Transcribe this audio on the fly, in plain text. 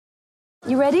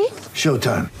You ready?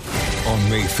 Showtime. On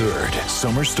May 3rd,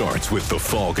 summer starts with The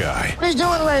Fall Guy. Let's do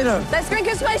it later. Let's drink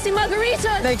a spicy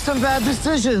margarita. Make some bad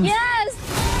decisions. Yes!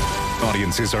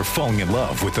 Audiences are falling in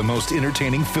love with the most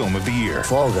entertaining film of the year.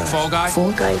 Fall Guy. Fall Guy?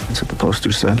 Fall Guy. That's what the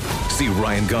poster said. See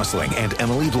Ryan Gosling and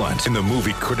Emily Blunt in the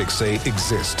movie critics say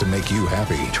exists to make you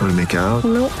happy. Trying to make it out?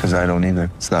 Nope. Because I don't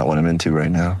either. It's not what I'm into right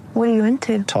now. What are you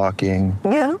into? Talking.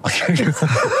 Yeah.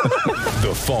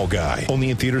 The Fall Guy.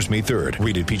 Only in theaters May 3rd.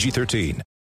 Rated PG-13.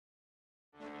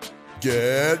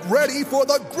 Get ready for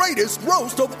the greatest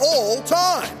roast of all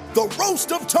time. The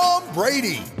Roast of Tom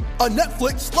Brady. A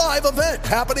Netflix live event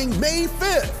happening May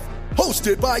 5th.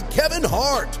 Hosted by Kevin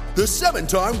Hart. The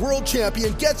 7-time world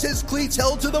champion gets his cleats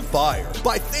held to the fire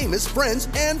by famous friends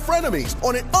and frenemies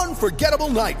on an unforgettable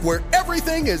night where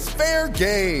everything is fair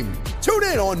game. Tune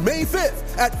in on May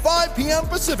 5th at 5 p.m.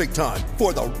 Pacific time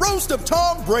for the Roast of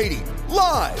Tom Brady.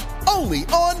 Live only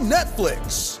on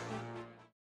Netflix.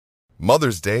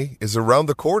 Mother's Day is around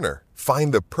the corner.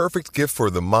 Find the perfect gift for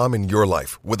the mom in your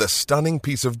life with a stunning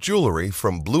piece of jewelry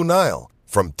from Blue Nile.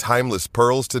 From timeless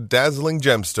pearls to dazzling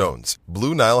gemstones,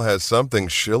 Blue Nile has something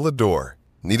she'll adore.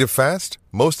 Need it fast?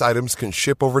 Most items can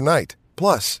ship overnight.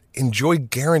 Plus, enjoy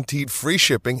guaranteed free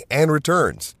shipping and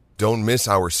returns. Don't miss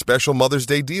our special Mother's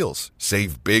Day deals.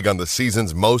 Save big on the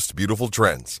season's most beautiful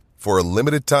trends. For a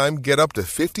limited time, get up to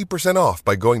 50% off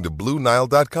by going to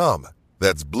BlueNile.com.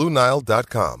 That's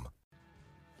BlueNile.com.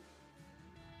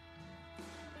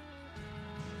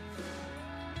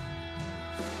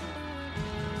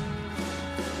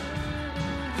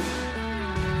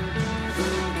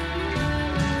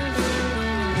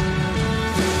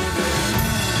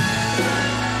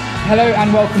 Hello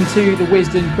and welcome to the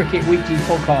Wisden Cricket Weekly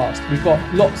podcast. We've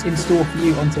got lots in store for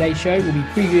you on today's show. We'll be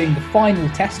previewing the final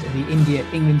test of the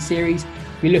India-England series.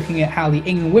 We're looking at how the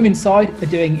England women's side are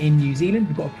doing in New Zealand.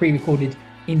 We've got a pre-recorded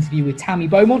interview with Tammy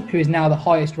Beaumont, who is now the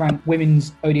highest ranked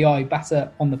women's ODI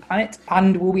batter on the planet.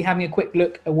 And we'll be having a quick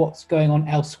look at what's going on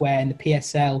elsewhere in the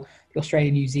PSL, the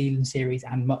Australia-New Zealand series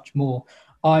and much more.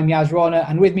 I'm Yaz Rana,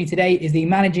 and with me today is the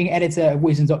managing editor of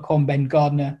Wisden.com, Ben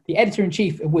Gardner, the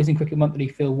editor-in-chief of Wisden Cricket Monthly,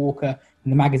 Phil Walker,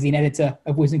 and the magazine editor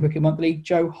of Wisden Cricket Monthly,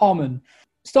 Joe Harmon.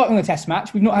 Starting on the test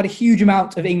match, we've not had a huge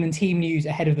amount of England team news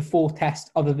ahead of the fourth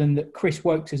test, other than that Chris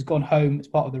Woakes has gone home as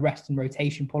part of the rest and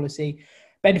rotation policy.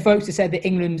 Ben Foakes has said that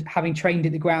England, having trained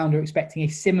at the ground, are expecting a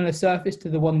similar surface to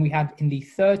the one we had in the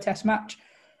third test match.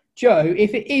 Joe,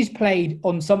 if it is played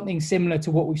on something similar to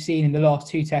what we've seen in the last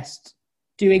two tests,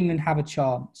 do England have a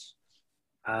chance?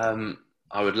 I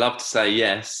would love to say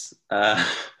yes. I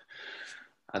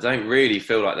don't really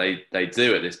feel like they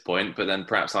do at this point, but then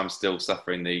perhaps I'm still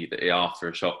suffering the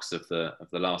after shocks of the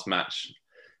last match.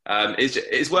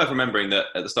 It's worth remembering that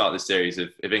at the start of this series,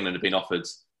 if England had been offered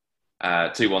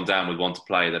 2-1 down with one to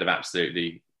play, they'd have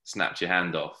absolutely snapped your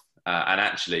hand off. And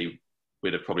actually,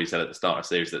 we'd have probably said at the start of the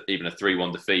series that even a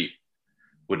 3-1 defeat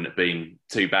wouldn't have been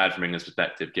too bad from England's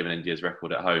perspective, given India's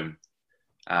record at home.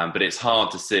 But it's hard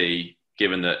to see,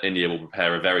 given that India will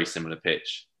prepare a very similar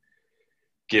pitch,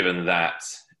 given that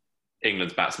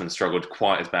England's batsmen struggled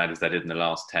quite as bad as they did in the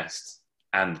last test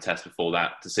and the test before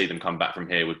that, to see them come back from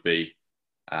here would be...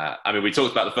 we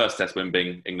talked about the first test win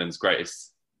being England's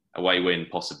greatest away win,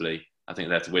 possibly. I think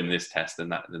they're to win this test,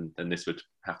 then this would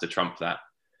have to trump that.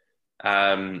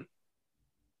 And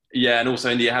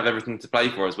also India have everything to play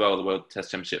for as well. The World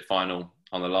Test Championship final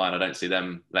on the line. I don't see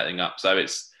them letting up. So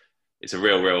it's a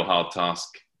real hard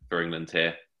task for England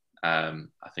here. I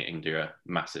think India are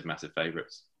massive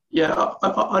favourites. Yeah,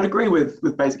 I'd agree with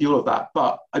basically all of that.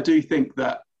 But I do think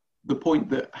that the point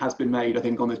that has been made, I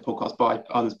think, on this podcast by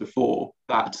others before,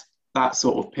 that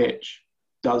sort of pitch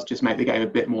does just make the game a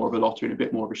bit more of a lottery and a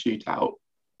bit more of a shootout.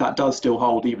 That does still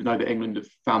hold, even though that England have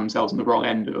found themselves on the wrong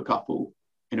end of a couple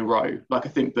in a row. Like, I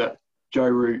think that Joe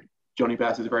Root, Johnny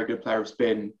Best is a very good player of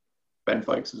spin. Ben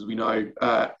Foakes, as we know,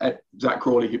 Zach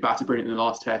Crawley, who batted brilliantly in the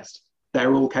last test,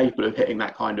 they're all capable of hitting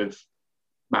that kind of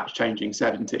match-changing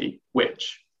 70,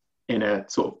 which in a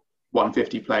sort of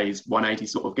 150 plays, 180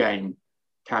 sort of game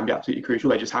can be absolutely crucial.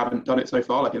 They just haven't done it so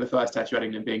far. Like in the first test, you had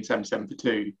England being 77 for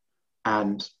 2,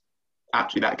 and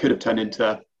actually that could have turned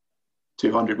into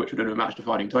 200, which would have been a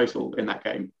match-defining total in that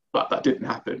game, but that didn't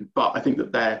happen. But I think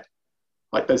that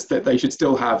they should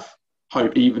still have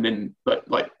hope, even in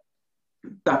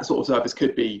that sort of service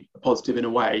could be a positive in a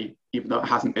way, even though it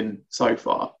hasn't been so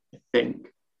far, I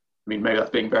think. Maybe that's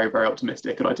being very, very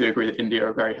optimistic, and I do agree that India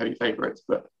are very heavy favourites,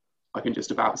 but I can just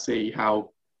about see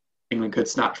how England could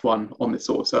snatch one on this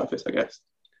sort of surface, I guess.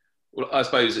 Well, I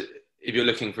suppose if you're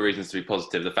looking for reasons to be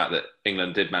positive, the fact that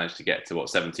England did manage to get to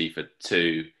 70 for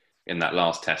 2 in that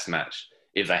last test match,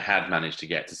 if they had managed to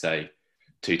get to, say,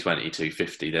 220,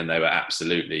 250, then they were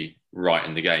absolutely right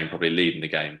in the game, probably leading the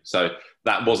game. So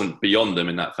that wasn't beyond them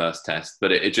in that first test,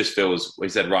 but it just feels, we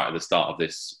said right at the start of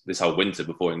this whole winter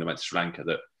before England went to Sri Lanka,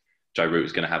 that Joe Root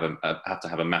was going to have to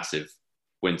have a massive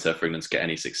winter for England to get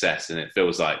any success. And it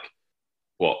feels like,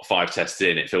 5 tests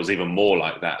in, it feels even more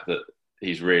like that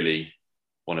he's really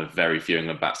one of very few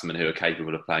England batsmen who are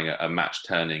capable of playing a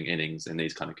match-turning innings in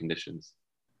these kind of conditions.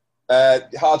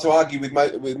 Hard to argue with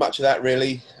much of that,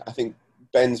 really. I think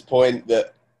Ben's point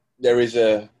that there is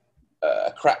a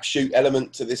crapshoot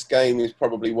element to this game is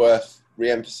probably worth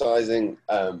re-emphasising.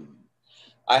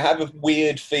 I have a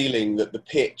weird feeling that the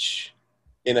pitch,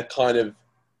 in a kind of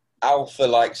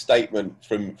alpha-like statement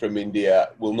from India,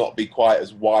 will not be quite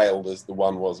as wild as the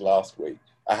one was last week.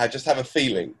 I just have a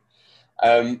feeling.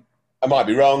 I might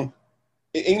be wrong.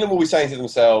 England will be saying to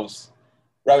themselves,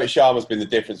 Rohit Sharma's been the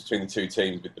difference between the two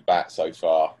teams with the bat so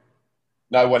far.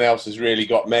 No one else has really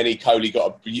got many. Kohli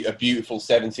got a beautiful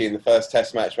 70 in the first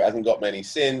test match, but hasn't got many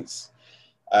since.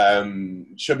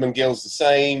 Shubman Gill's the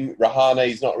same.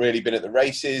 Rahane's not really been at the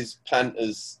races. Pant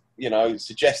has,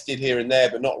 suggested here and there,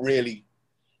 but not really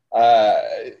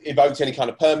evoked any kind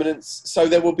of permanence. So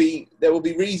there will be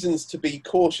reasons to be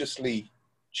cautiously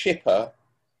chipper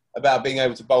about being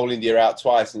able to bowl India out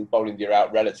twice and bowl India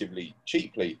out relatively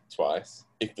cheaply twice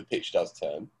if the pitch does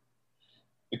turn.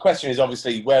 The question is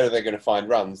obviously, where are they going to find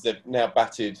runs? They've now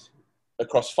batted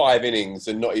across 5 innings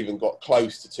and not even got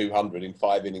close to 200 in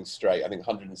 5 innings straight. I think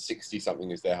 160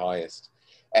 something is their highest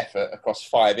effort across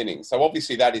 5 innings. So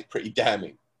obviously that is pretty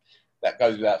damning. That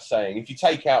goes without saying. If you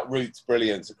take out Root's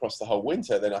brilliance across the whole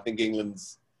winter, then I think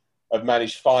England's have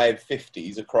managed 5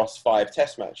 50s across 5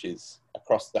 test matches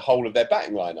across the whole of their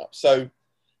batting lineup. So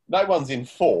no one's in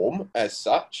form as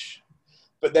such,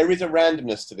 but there is a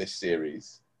randomness to this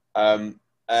series. I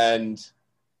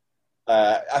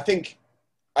think,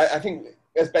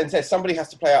 as Ben says, somebody has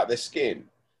to play out their skin.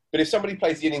 But if somebody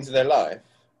plays the innings of their life,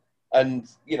 and,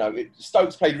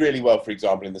 Stokes played really well, for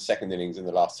example, in the second innings in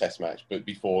the last test match, but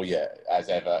before, as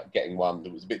ever, getting one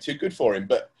that was a bit too good for him.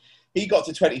 But he got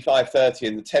to 25-30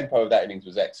 and the tempo of that innings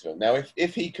was excellent. Now,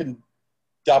 if he can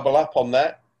double up on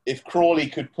that, if Crawley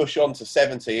could push on to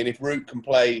 70 and if Root can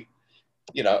play,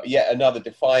 yet another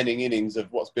defining innings of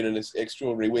what's been an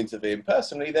extraordinary winter for him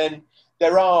personally, then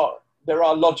there are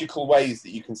logical ways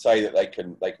that you can say that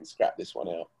they can scrap this one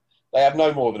out. They have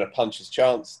no more than a puncher's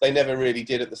chance. They never really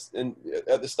did at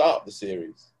the start of the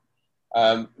series.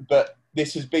 But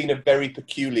this has been a very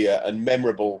peculiar and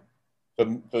memorable,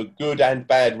 for good and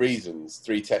bad reasons,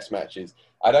 3 test matches.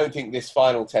 I don't think this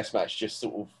final test match just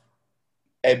sort of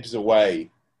ebbs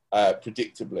away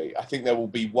predictably. I think there will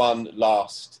be one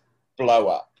last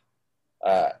blow-up,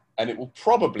 and it will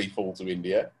probably fall to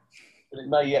India, but it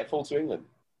may yet fall to England.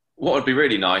 What would be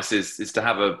really nice is to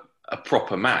have a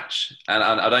proper match, and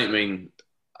I don't mean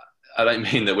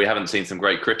that we haven't seen some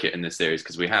great cricket in this series,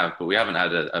 because we have, but we haven't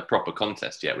had a proper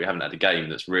contest yet. We haven't had a game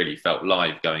that's really felt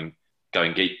live going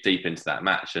deep into that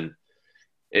match, and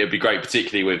it would be great,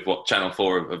 particularly with what Channel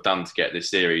 4 have done to get this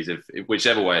series. If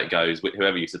whichever way it goes,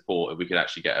 whoever you support, if we could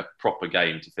actually get a proper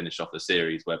game to finish off the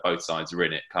series where both sides are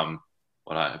in it,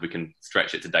 if we can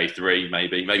stretch it to day 3,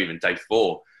 maybe even day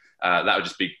 4, that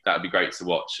would be great to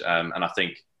watch. And I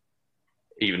think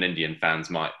even Indian fans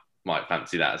might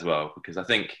fancy that as well, because I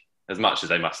think as much as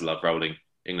they must love rolling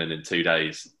England in 2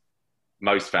 days,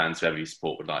 most fans, whoever you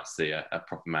support, would like to see a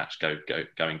proper match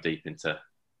going deep into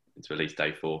at least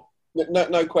day 4.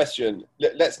 No question.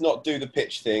 Let's not do the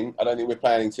pitch thing. I don't think we're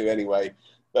planning to anyway.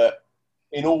 But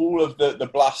in all of the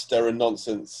bluster and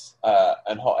nonsense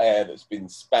and hot air that's been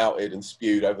spouted and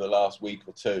spewed over the last week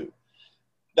or two,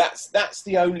 that's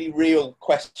the only real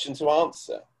question to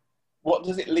answer. What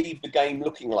does it leave the game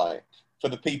looking like for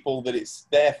the people that it's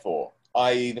there for,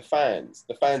 i.e. the fans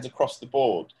across the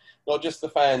board? Not just the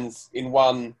fans in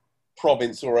one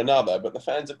province or another, but the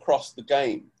fans across the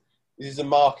game. This is a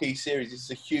marquee series. This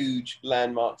is a huge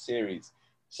landmark series.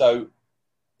 So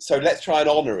let's try and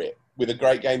honour it with a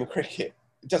great game of cricket.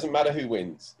 It doesn't matter who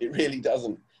wins. It really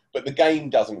doesn't. But the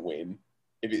game doesn't win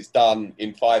if it's done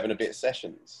in 5 and a bit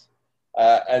sessions.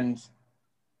 And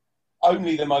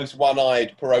only the most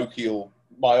one-eyed, parochial,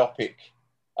 myopic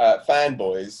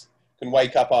fanboys can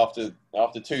wake up after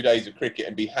 2 days of cricket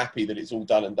and be happy that it's all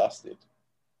done and dusted.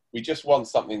 We just want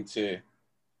something to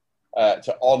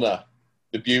honour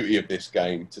the beauty of this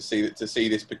game, to see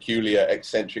this peculiar,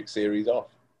 eccentric series off.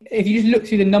 If you just look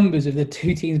through the numbers of the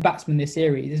 2 teams' batsmen this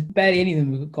series, there's barely any of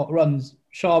them who've got runs.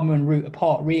 Sharma and Root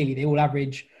apart, really, they all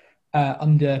average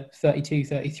under 32,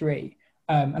 33.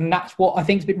 And that's what I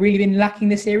think's really been lacking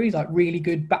this series, like really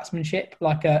good batsmanship,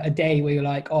 like a day where you're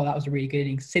like, oh, that was a really good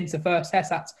innings. Since the first test,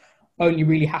 that's only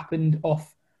really happened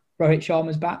off Rohit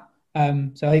Sharma's bat.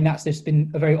 So I think that's just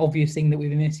been a very obvious thing that we've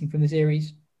been missing from the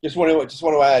series. Just want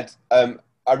to add,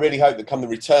 I really hope that come the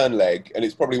return leg, and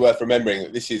it's probably worth remembering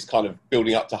that this is kind of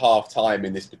building up to half time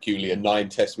in this peculiar 9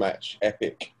 test match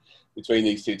epic between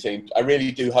these two teams. I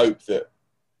really do hope that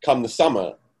come the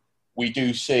summer, we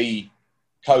do see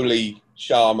Kohli,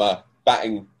 Sharma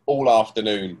batting all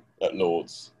afternoon at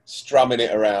Lords, strumming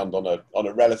it around on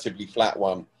a relatively flat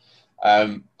one,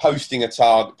 posting a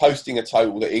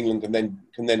total that England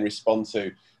can then respond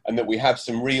to, and that we have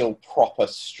some real proper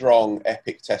strong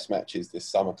epic test matches this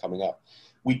summer coming up.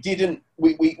 We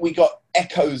got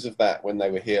echoes of that when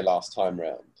they were here last time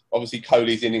round. Obviously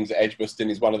Kohli's innings at Edgbaston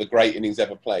is one of the great innings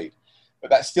ever played, but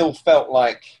that still felt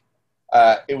like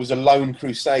it was a lone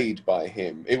crusade by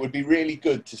him. It would be really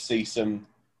good to see some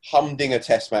humdinger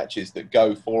test matches that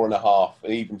go 4.5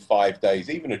 and even 5 days,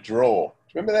 even a draw. Do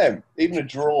you remember them? Even a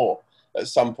draw at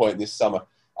some point this summer.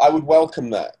 I would welcome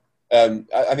that. I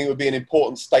think it would be an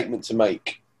important statement to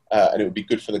make, and it would be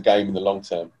good for the game in the long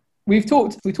term. We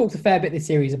talked a fair bit this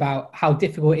series about how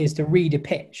difficult it is to read a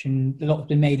pitch, and a lot has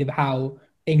been made of how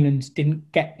England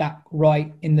didn't get that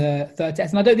right in the third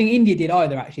test. And I don't think India did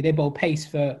either, actually. They bowled pace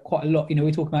for quite a lot. You know,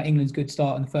 we're talking about England's good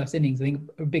start in the first innings. I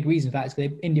think a big reason for that is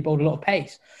because India bowled a lot of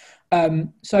pace.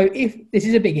 So if this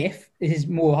is a big if, this is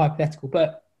more hypothetical,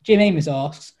 but Jim Amos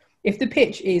asks, if the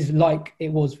pitch is like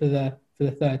it was for the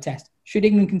third test, should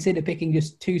England consider picking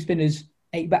just 2 spinners,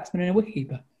 8 batsmen and a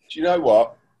wicketkeeper? Do you know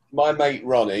what? My mate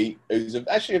Ronnie, who's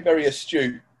actually a very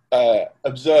astute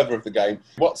observer of the game,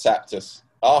 WhatsApped us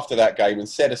after that game and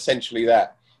said essentially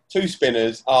that 2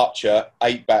 spinners, Archer,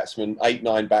 8 batsmen,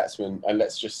 8-9 batsmen, and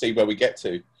let's just see where we get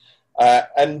to.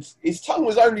 And his tongue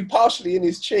was only partially in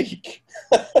his cheek.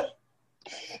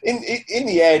 In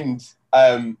the end,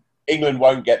 England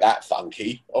won't get that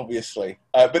funky, obviously,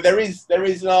 but there is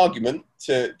an argument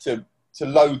to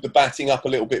load the batting up a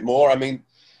little bit more. I mean,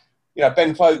 you know,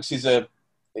 Ben Foakes is a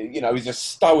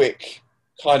stoic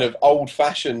kind of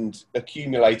old-fashioned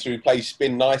accumulator who plays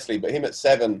spin nicely, but him at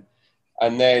 7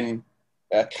 and then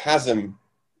Chasm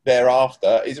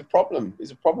thereafter is a problem. Is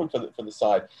a problem for the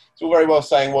side. It's all very well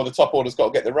saying, well, the top order's got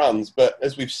to get the runs, but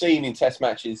as we've seen in Test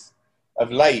matches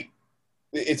of late,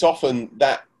 it's often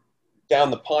that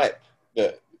down the pipe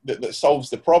that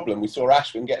solves the problem. We saw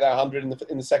Ashwin get that 100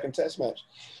 in the second Test match.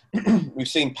 We've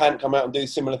seen Pant come out and do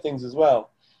similar things as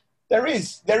well. There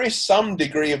is some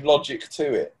degree of logic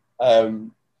to it. So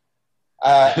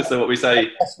what we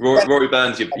say, Rory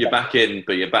Burns, you're back in,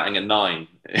 but you're batting at 9.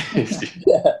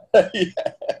 Yeah.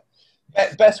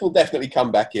 Best will definitely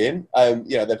come back in.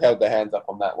 They've held their hands up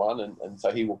on that one, and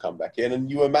so he will come back in.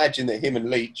 And you imagine that him and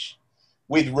Leach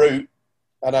with Root,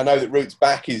 and I know that Root's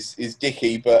back is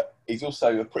Dickey, but he's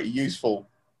also a pretty useful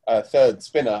third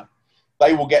spinner.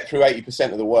 They will get through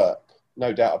 80% of the work,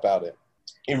 no doubt about it.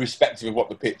 Irrespective of what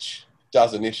the pitch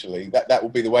does initially, that will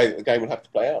be the way that the game will have to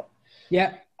play out.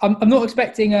 Yeah, I'm not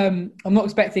expecting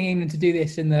England to do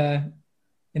this in the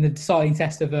deciding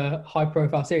test of a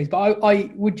high-profile series, but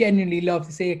I would genuinely love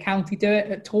to see a county do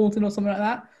it at Taunton or something like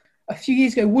that. A few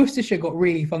years ago, Worcestershire got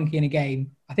really funky in a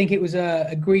game. I think it was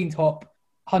a green top,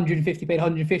 150 paid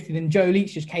 150. Then Joe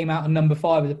Leach just came out on number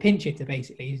 5 as a pinch hitter,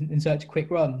 basically, in search of quick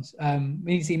runs. We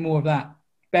need to see more of that.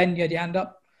 Ben, you had your hand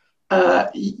up?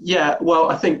 Yeah,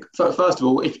 well, I think, first of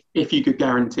all, if you could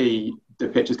guarantee the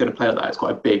pitch is going to play like that, it's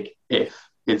quite a big if,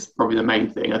 is probably the main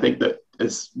thing. I think that,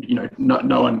 as you know,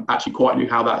 no one actually quite knew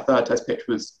how that third test pitch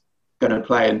was going to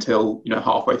play until, you know,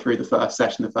 halfway through the first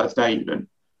session, the first day even.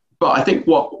 But I think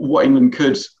what England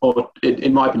could, or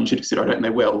in my opinion, should consider, I don't think they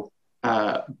will,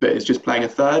 but it's just playing a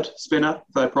third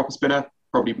proper spinner,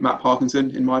 probably Matt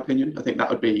Parkinson, in my opinion. I think that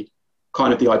would be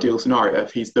kind of the ideal scenario.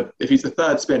 If he's the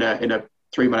third spinner in a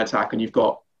 3-man attack, and you've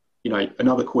got, you know,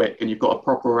 another quick, and you've got a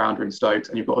proper rounder in Stokes,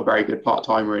 and you've got a very good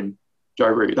part-timer in Joe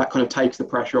Root, that kind of takes the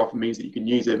pressure off and means that you can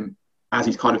use him as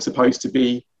he's kind of supposed to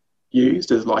be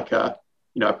used, as like a,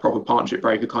 you know, a proper partnership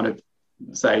breaker, kind of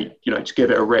say, you know, just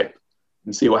give it a rip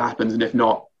and see what happens, and if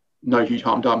not, no huge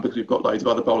harm done, because we've got loads of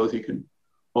other bowlers who can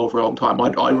bowl for a long time.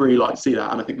 I'd really like to see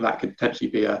that, and I think that could potentially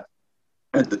be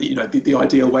the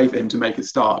ideal way for him to make a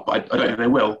start. But I don't think they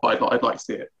will, but I'd like to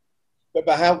see it.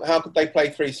 But how could they play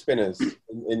 3 spinners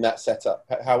in that setup?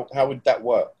 How would that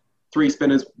work? 3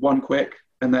 spinners, 1 quick,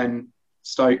 and then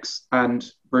Stokes and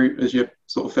Root as your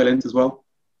sort of fill-ins as well.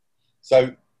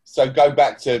 So go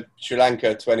back to Sri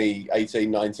Lanka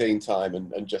 2018-19 time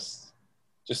and just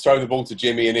throw the ball to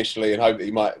Jimmy initially and hope that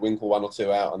he might winkle 1 or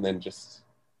 2 out, and then just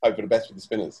hope for the best with the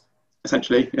spinners.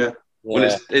 Essentially, yeah.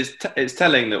 Well, it's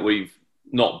telling that we've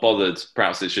not bothered,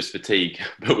 perhaps it's just fatigue,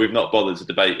 but we've not bothered to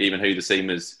debate even who the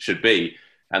seamers should be.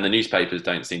 And the newspapers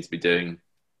don't seem to be doing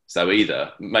so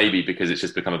either. Maybe because it's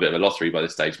just become a bit of a lottery by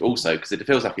this stage, but also because it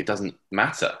feels like it doesn't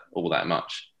matter all that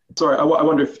much. Sorry, I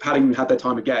wonder if having had their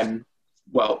time again,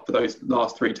 well, for those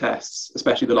last 3 tests,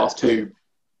 especially the last 2,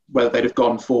 whether they'd have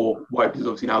gone for Woke, who's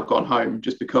obviously now gone home,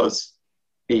 just because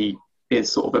he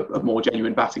is sort of a more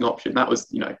genuine batting option. That was,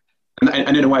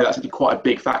 and in a way that's actually quite a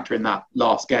big factor in that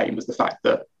last game, was the fact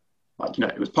that,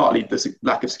 it was partly the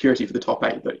lack of security for the top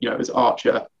 8, but, it was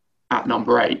Archer at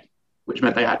number 8, which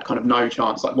meant they had kind of no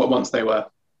chance. Once they were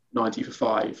 90 for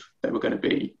 5, they were going to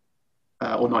be,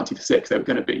 or 90 for 6, they were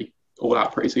going to be all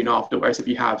out pretty soon after. Whereas if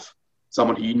you have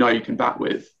someone who you can bat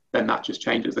with, then that just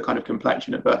changes the kind of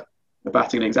complexion of the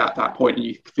batting innings at that point, and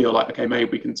you feel like, okay,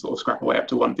 maybe we can sort of scrap away up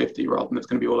to 150 rather than it's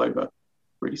going to be all over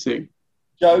really soon.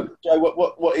 Joe,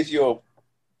 what is your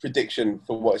prediction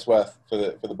for what it's worth for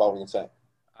the bowling attack?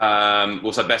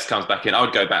 So Best comes back in. I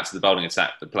would go back to the bowling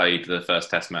attack that played the first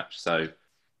Test match. So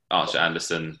Archer,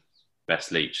 Anderson,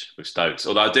 Best, Leach with Stokes.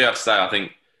 Although I do have to say, I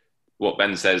think what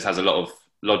Ben says has a lot of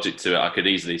logic to it. I could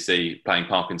easily see playing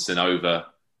Parkinson over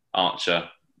Archer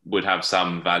would have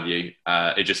some value.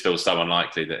 It just feels so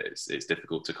unlikely that it's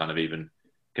difficult to kind of even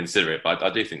consider it. But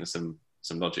I do think there's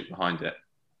some logic behind it.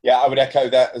 Yeah, I would echo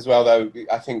that as well, though.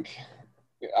 I think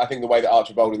the way that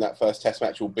Archer bowled in that first Test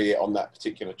match, albeit on that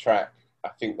particular track, I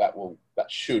think that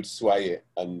should sway it,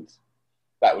 and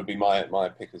that would be my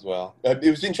pick as well. It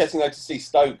was interesting, though, to see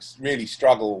Stokes really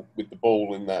struggle with the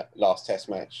ball in that last Test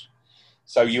match.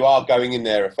 So you are going in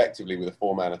there effectively with a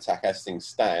 4-man attack as things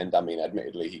stand. I mean,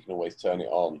 admittedly, he can always turn it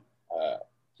on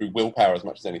through willpower as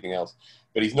much as anything else.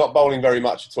 But he's not bowling very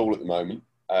much at all at the moment.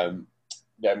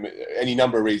 Any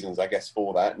number of reasons, I guess,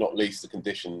 for that, not least the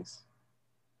conditions.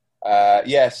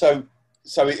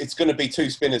 So it's going to be 2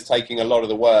 spinners taking a lot of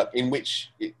the work, in which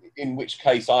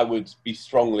case I would be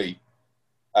strongly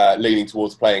leaning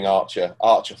towards playing Archer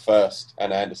first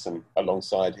and Anderson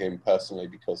alongside him personally,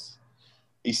 because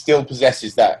he still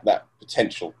possesses that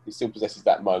potential. He still possesses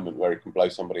that moment where he can blow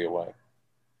somebody away.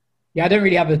 Yeah, I don't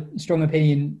really have a strong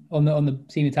opinion on the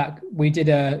seam attack. We did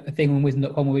a thing on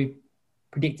Wisdom.com where we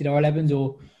predicted our 11s,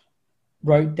 or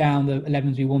wrote down the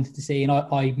 11s we wanted to see, and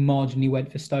I marginally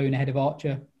went for Stone ahead of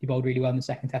Archer. He bowled really well in the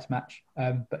second Test match,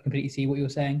 but completely see what you're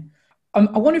saying.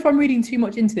 I wonder if I'm reading too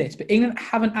much into this, but England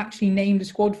haven't actually named a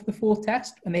squad for the 4th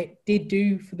Test, and they did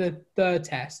do for the 3rd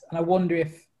Test, and I wonder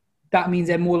if that means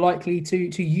they're more likely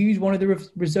to use one of the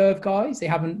reserve guys. They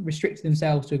haven't restricted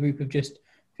themselves to a group of just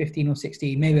 15 or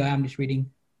 16. Maybe I am just reading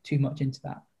too much into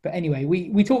that. But anyway,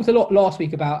 we talked a lot last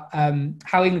week about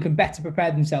how England can better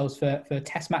prepare themselves for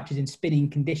Test matches in spinning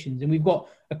conditions. And we've got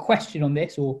a question on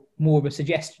this, or more of a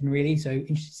suggestion, really. So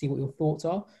interested to see what your thoughts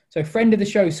are. So friend of the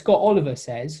show, Scott Oliver,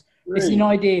 says, this is an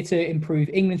idea to improve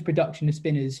England's production of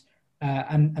spinners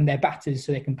and their batters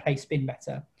so they can play spin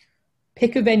better.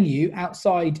 Pick a venue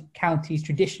outside counties'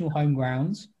 traditional home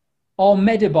grounds.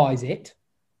 Armeda buys it.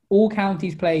 All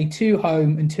counties play 2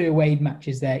 home and 2 away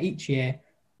matches there each year,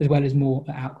 as well as more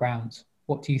at out grounds.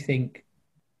 What do you think,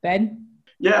 Ben?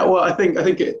 Yeah, well, I think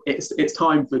it's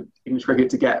time for English cricket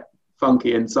to get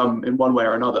funky in one way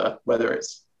or another. Whether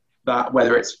it's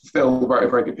Phil wrote a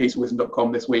very good piece on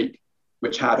Wisdom.com this week,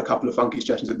 which had a couple of funky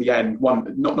suggestions at the end.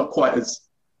 One not quite as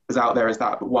out there as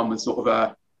that, but one was sort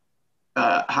of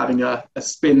having a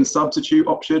spin substitute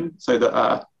option, so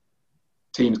that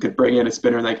teams could bring in a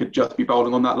spinner and they could just be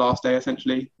bowling on that last day,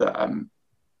 essentially. That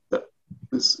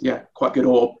was quite good.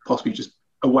 Or possibly just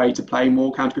a way to play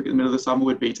more county cricket in the middle of the summer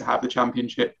would be to have the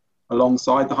Championship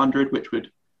alongside the 100, which would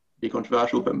be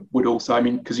controversial, but would also, I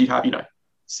mean, because you'd have,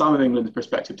 some of England's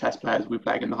prospective Test players will be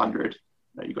playing in the 100.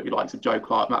 You've got your likes of Joe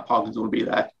Clark, Matt Parkinson will be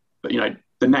there, but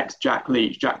the next Jack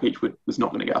Leach was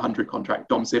not going to get a 100 contract.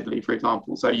 Dom Sibley, for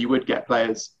example. So you would get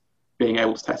players being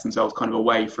able to test themselves kind of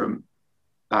away from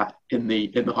that in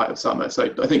the height of summer.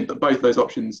 So I think that both of those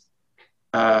options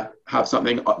have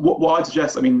something. What I'd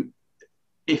suggest, I mean,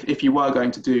 if you were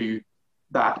going to do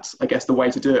that, I guess the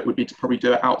way to do it would be to probably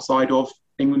do it outside of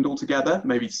England altogether.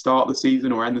 Maybe start the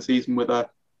season or end the season with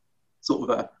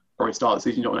probably start the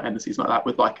season, you don't want to end the season like that,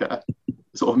 with like a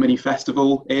sort of mini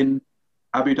festival in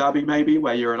Abu Dhabi, maybe,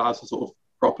 where you're allowed to sort of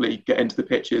properly get into the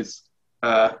pitches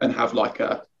and have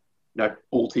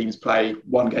all teams play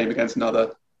one game against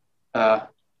another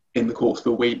in the course of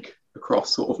a week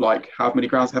across sort of like how many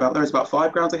grounds they have out there. It's about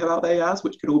 5 grounds they have out there,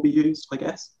 which could all be used, I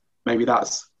guess. Maybe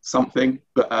that's something,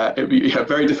 but it would be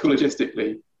very difficult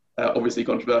logistically, obviously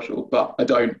controversial, but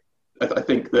I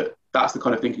think that that's the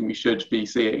kind of thinking we should be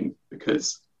seeing,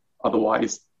 because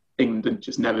otherwise England are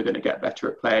just never going to get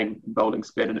better at playing bowling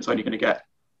spin, and it's only going to get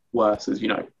worse as,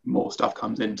 more stuff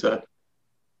comes in to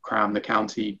cram the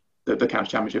county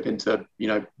championship into,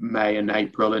 May and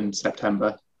April and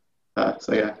September. I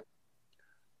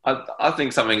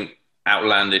think something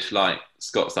outlandish like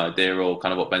Scott's idea, or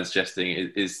kind of what Ben's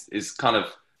suggesting, is kind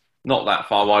of not that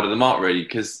far wide of the mark, really,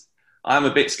 because I'm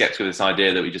a bit sceptical of this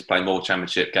idea that we just play more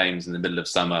championship games in the middle of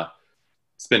summer.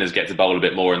 Spinners get to bowl a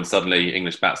bit more, and suddenly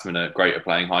English batsmen are great at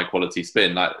playing high quality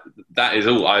spin. Like, that is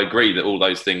all. I agree that all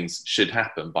those things should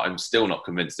happen, but I'm still not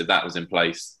convinced if that was in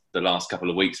place, the last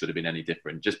couple of weeks would have been any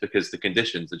different, just because the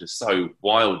conditions are just so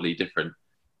wildly different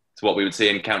to what we would see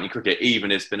in county cricket,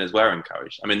 even if spinners were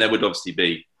encouraged. I mean, there would obviously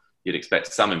be, you'd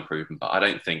expect some improvement, but I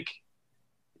don't think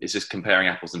it's just comparing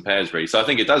apples and pears, really. So I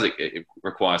think it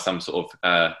requires some sort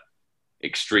of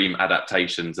extreme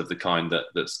adaptations of the kind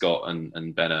that Scott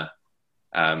and Ben are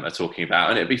talking about,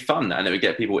 and it'd be fun, and it would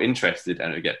get people interested,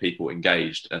 and it would get people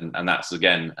engaged, and that's,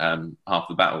 again, half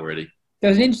the battle, really. There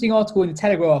was an interesting article in the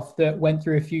Telegraph that went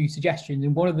through a few suggestions,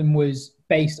 and one of them was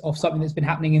based off something that's been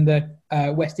happening in the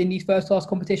West Indies first-class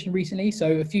competition recently.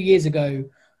 So a few years ago,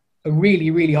 a really,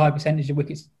 really high percentage of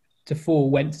wickets to fall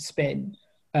went to spin,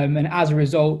 and as a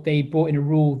result, they brought in a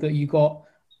rule that you got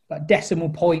like decimal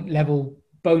point level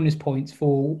bonus points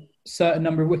for certain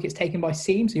number of wickets taken by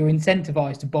seam, so you're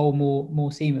incentivized to bowl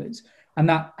more seamers, and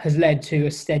that has led to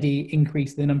a steady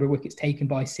increase in the number of wickets taken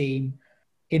by seam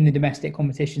in the domestic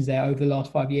competitions there over the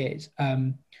last 5 years.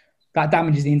 That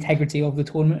damages the integrity of the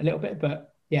tournament a little bit,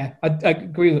 but yeah, I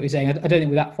agree with what you're saying. I don't think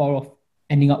we're that far off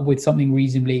ending up with something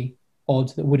reasonably odd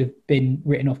that would have been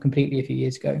written off completely a few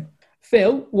years ago.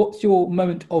 Phil, what's your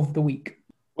moment of the week?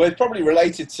 Well, it's probably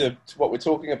related to what we're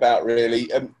talking about, really.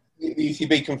 The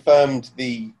ECB confirmed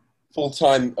the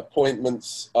full-time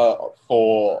appointments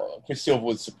for Chris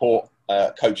Silverwood's support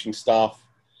coaching staff.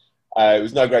 It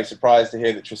was no great surprise to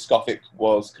hear that Trescothick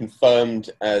was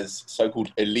confirmed as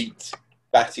so-called elite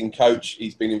batting coach.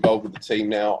 He's been involved with the team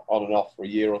now on and off for a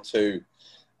year or two.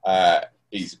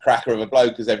 He's a cracker of a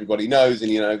bloke, as everybody knows,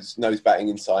 and he knows batting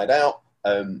inside out.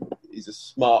 He's a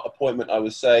smart appointment, I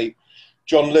would say.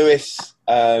 John Lewis,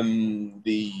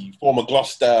 the former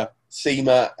Gloucester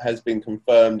seamer, has been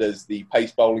confirmed as the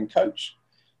pace bowling coach.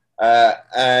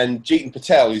 And Jeetan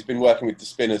Patel, who's been working with the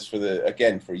spinners for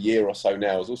a year or so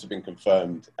now, has also been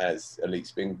confirmed as elite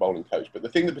spin bowling coach. But the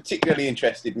thing that particularly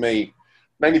interested me,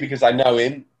 mainly because I know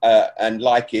him and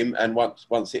like him, and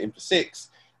once hit him for six,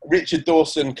 Richard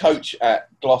Dawson, coach at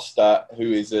Gloucester,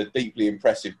 who is a deeply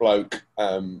impressive bloke,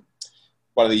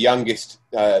 one of the youngest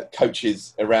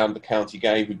coaches around the county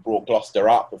game, who brought Gloucester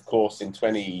up, of course, in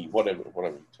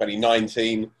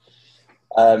 2019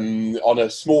 on a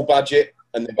small budget,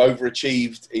 and they've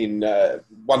overachieved in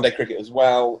one-day cricket as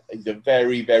well. He's a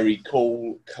very, very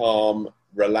cool, calm,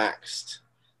 relaxed,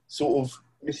 sort of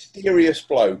mysterious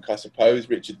bloke, I suppose,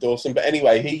 Richard Dawson. But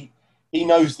anyway, he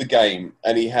knows the game,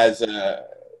 and he has a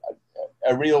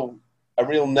real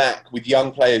knack with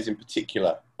young players in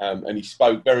particular. And he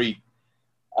spoke very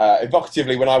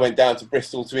evocatively when I went down to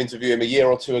Bristol to interview him a year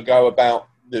or two ago about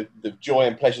the joy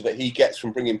and pleasure that he gets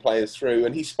from bringing players through.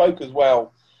 And he spoke as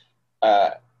well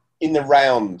in the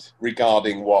round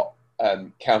regarding what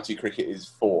county cricket is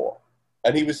for.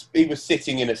 And he was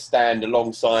sitting in a stand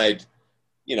alongside,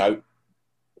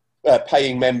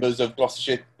 paying members of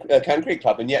Gloucestershire County Cricket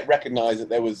Club, and yet recognised that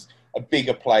there was a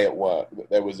bigger play at work, that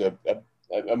there was a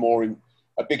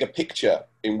bigger picture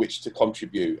in which to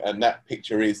contribute, and that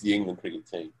picture is the England cricket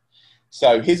team.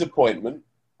 So his appointment,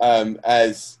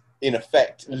 as in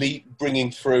effect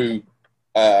bringing through,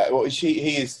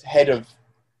 he is head of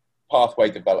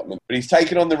pathway development, but he's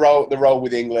taken on the role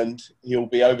with England. He'll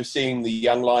be overseeing the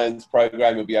Young Lions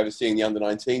program. He'll be overseeing the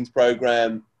Under-19s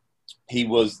program. He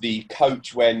was the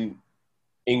coach when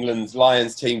England's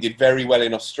Lions team did very well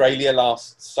in Australia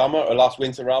last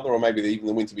winter, or maybe even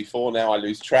the winter before. Now I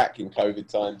lose track in COVID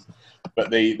times.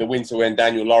 But the winter when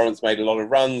Daniel Lawrence made a lot of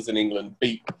runs and England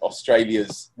beat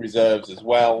Australia's reserves as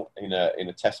well in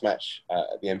a test match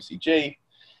at the MCG.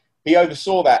 He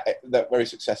oversaw that very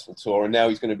successful tour, and now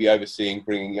he's going to be overseeing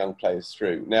bringing young players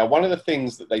through. Now, one of the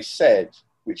things that they said,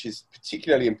 which is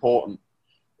particularly important,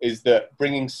 is that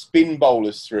bringing spin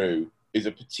bowlers through is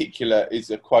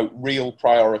a quote, real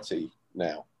priority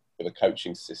now for the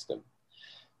coaching system.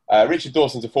 Richard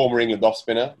Dawson's a former England off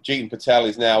spinner. Jeetan Patel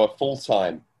is now a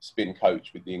full-time spin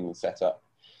coach with the England setup.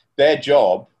 Their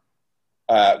job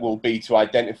will be to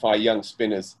identify young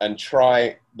spinners and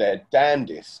try their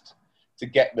damnedest to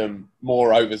get them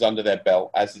more overs under their belt,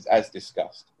 as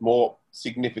discussed, more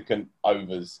significant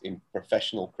overs in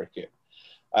professional cricket.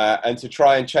 and to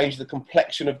try and change the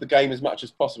complexion of the game as much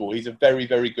as possible. He's a very,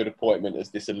 very good appointment as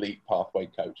this elite pathway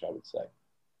coach, I would say.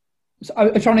 So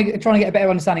I'm trying to get a better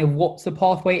understanding of what the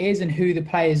pathway is and who the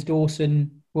players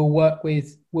Dawson will work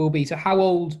with will be. So how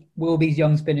old will these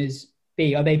young spinners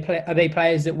be? Are they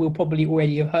players that we'll probably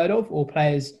already have heard of, or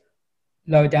players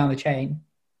lower down the chain?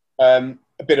 A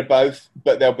bit of both,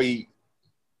 but there'll be...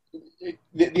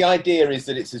 The idea is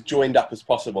that it's as joined up as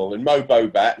possible. And Mo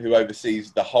Bobat, who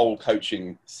oversees the whole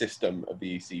coaching system of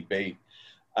the ECB,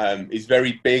 is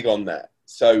very big on that.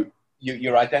 So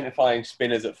you're identifying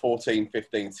spinners at 14,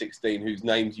 15, 16, whose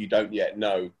names you don't yet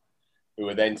know, who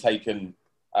are then taken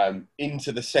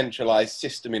into the centralised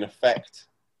system in effect.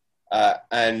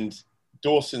 And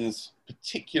Dawson's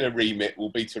particular remit will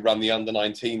be to run the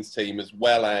under-19s team as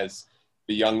well as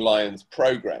the Young Lions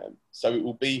programme. So it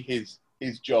will be his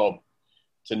job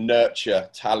to nurture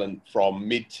talent from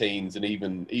mid-teens and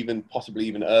even possibly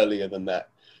even earlier than that,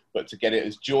 but to get it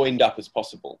as joined up as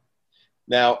possible.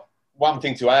 Now, one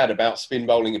thing to add about spin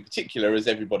bowling in particular, as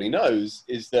everybody knows,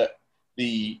 is that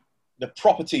the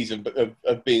properties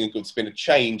of being a good spinner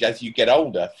change as you get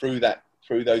older through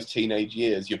those teenage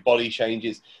years. Your body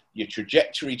changes, your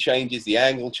trajectory changes, the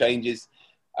angle changes.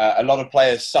 A lot of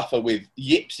players suffer with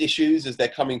yips issues as they're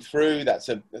coming through. That's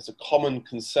a common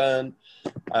concern.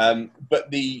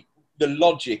 But the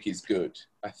logic is good,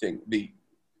 I think.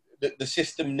 The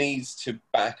system needs to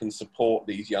back and support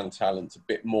these young talents a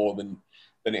bit more than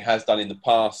it has done in the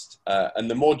past. And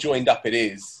the more joined up it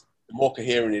is, the more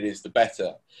coherent it is, the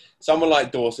better. Someone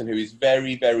like Dawson, who is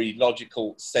very, very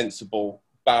logical, sensible,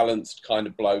 balanced kind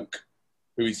of bloke,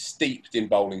 who is steeped in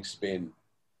bowling spin,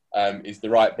 is the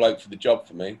right bloke for the job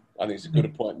for me. I think it's a good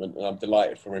appointment, and I'm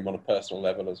delighted for him on a personal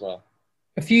level as well.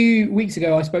 A few weeks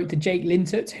ago, I spoke to Jake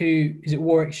Lintert, who is at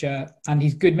Warwickshire, and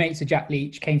he's good mates with Jack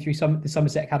Leach, came through the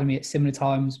Somerset Academy at similar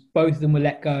times. Both of them were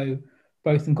let go.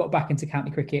 Both of them got back into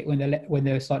county cricket when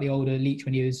they were slightly older. Leach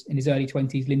when he was in his early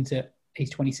 20s, Lintert, he's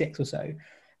 26 or so.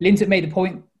 Lintert made the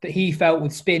point that he felt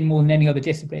with spin more than any other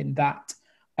discipline that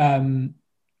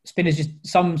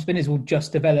some spinners will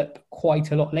just develop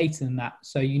quite a lot later than that.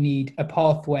 So you need a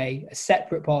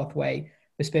separate pathway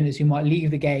for spinners who might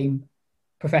leave the game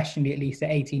professionally, at least at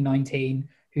 18, 19,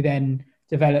 who then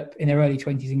develop in their early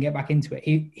 20s and get back into it.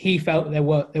 He felt there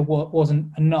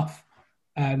wasn't enough.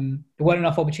 There weren't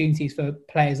enough opportunities for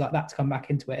players like that to come back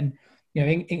into it. And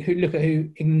look at who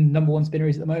England's number one spinner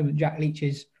is at the moment. Jack Leach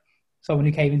is someone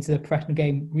who came into the professional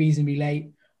game reasonably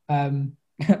late.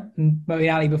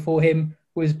 Moeen Ali before him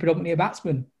was predominantly a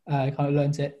batsman. Kind of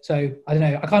learnt it. So I don't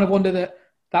know. I kind of wonder that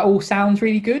all sounds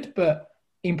really good, but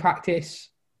in practice,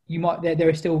 there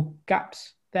are still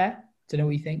gaps there. Don't know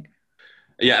what you think.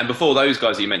 Yeah, and before those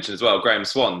guys you mentioned as well, Graham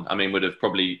Swan, would have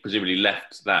presumably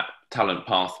left that talent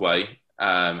pathway,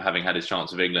 having had his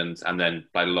chance with England and then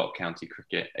played a lot of county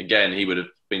cricket. Again, he would have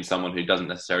been someone who doesn't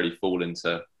necessarily fall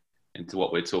into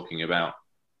what we're talking about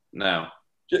now.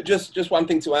 Just one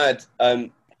thing to add.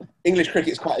 English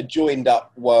cricket is quite a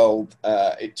joined-up world.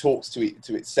 It talks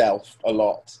to itself a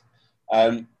lot.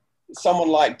 Someone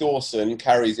like Dawson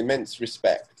carries immense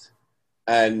respect,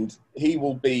 and he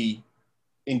will be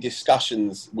in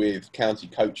discussions with county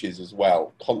coaches as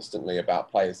well, constantly about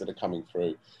players that are coming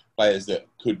through, players that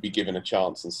could be given a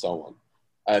chance and so on.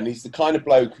 And he's the kind of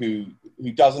bloke who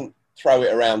doesn't throw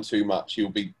it around too much. He'll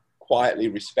be quietly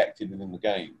respected within the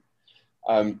game.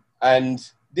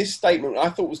 And this statement I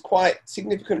thought was quite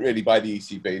significant really by the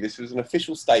ECB. This was an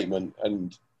official statement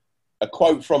and a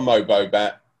quote from Mo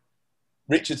Bobat.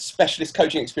 Richard's specialist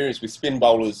coaching experience with spin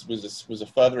bowlers was a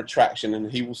further attraction,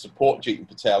 and he will support Jeetan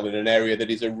Patel in an area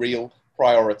that is a real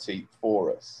priority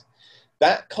for us.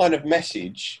 That kind of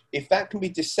message, if that can be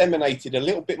disseminated a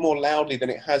little bit more loudly than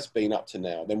it has been up to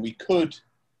now, then we could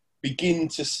begin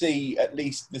to see at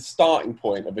least the starting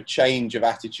point of a change of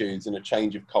attitudes and a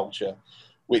change of culture,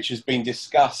 which has been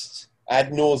discussed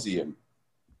ad nauseum.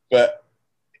 But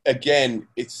again,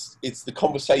 it's the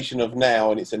conversation of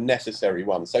now, and it's a necessary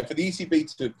one. So for the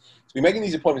ECB to be making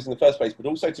these appointments in the first place, but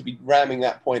also to be ramming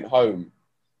that point home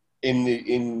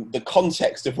in the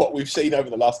context of what we've seen over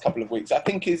the last couple of weeks, I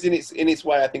think is in its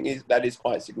way. I think that is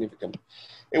quite significant.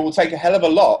 It will take a hell of a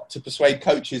lot to persuade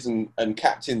coaches and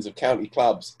captains of county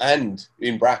clubs and,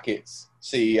 in brackets,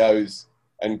 CEOs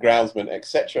and groundsmen,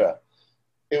 etc.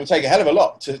 It will take a hell of a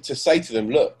lot to say to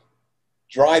them, look,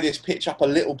 dry this pitch up a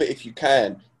little bit if you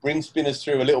can, bring spinners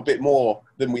through a little bit more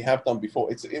than we have done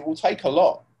before. It will take a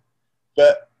lot,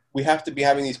 but we have to be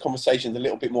having these conversations a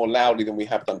little bit more loudly than we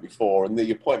have done before. And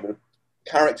the appointment of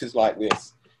characters like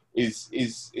this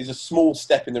is a small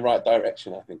step in the right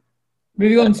direction, I think.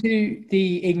 Moving on to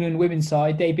the England women's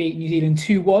side, they beat New Zealand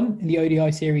 2-1 in the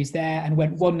ODI series there and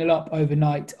went 1-0 up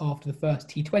overnight after the first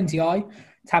T20I.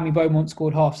 Tammy Beaumont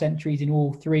scored half centuries in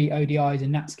all 3 ODIs,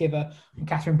 and Nat Skiver and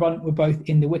Catherine Brunt were both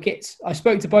in the wickets. I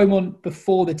spoke to Beaumont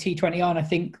before the T20I, and I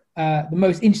think the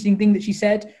most interesting thing that she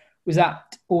said was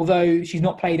that although she's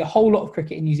not played a whole lot of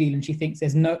cricket in New Zealand, she thinks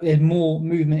there's more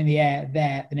movement in the air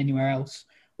there than anywhere else,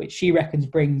 which she reckons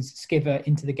brings Skiver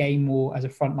into the game more as a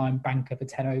frontline banker for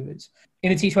 10 overs.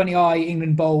 In the T20I,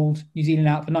 England bowled New Zealand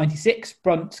out for 96.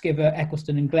 Brunt, Skiver,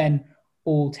 Eccleston and Glenn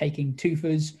all taking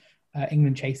twofers.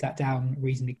 England chased that down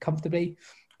reasonably comfortably.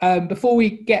 Before we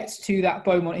get to that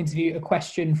Beaumont interview, a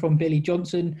question from Billy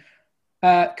Johnson.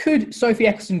 Could Sophie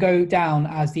Eccleston go down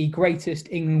as the greatest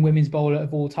England women's bowler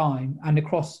of all time, and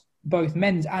across both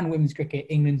men's and women's cricket,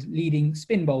 England's leading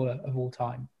spin bowler of all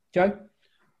time? Joe?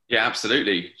 Yeah,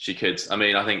 absolutely, she could. I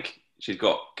mean, I think she's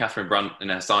got Catherine Brunt in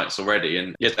her sights already.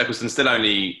 And yes, Eccleston's still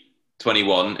only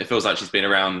 21. It feels like she's been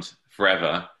around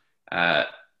forever.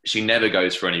 She never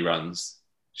goes for any runs.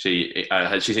 She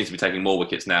seems to be taking more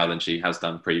wickets now than she has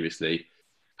done previously.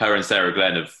 Her and Sarah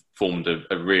Glenn have formed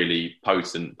a really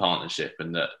potent partnership,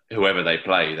 and that whoever they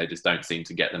play, they just don't seem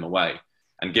to get them away.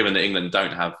 And given that England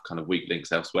don't have kind of weak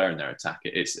links elsewhere in their attack,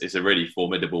 it's a really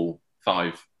formidable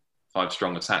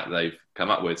five-strong attack that they've come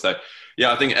up with. So,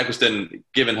 yeah, I think Eccleston,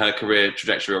 given her career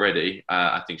trajectory already,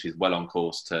 I think she's well on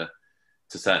course to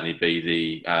certainly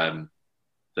be the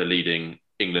leading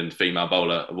England female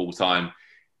bowler of all time.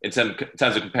 In terms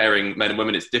of comparing men and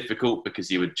women, it's difficult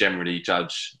because you would generally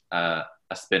judge a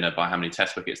spinner by how many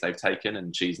test wickets they've taken,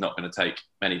 and she's not going to take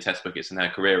many test wickets in her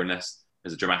career unless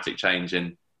there's a dramatic change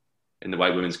in the way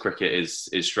women's cricket is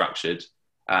structured.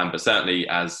 But certainly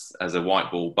as a white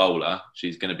ball bowler,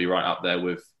 she's going to be right up there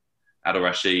with Adil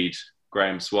Rashid,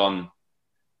 Graham Swan,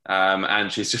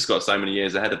 and she's just got so many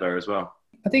years ahead of her as well.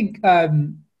 I think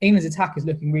England's attack is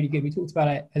looking really good. We talked about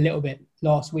it a little bit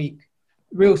last week.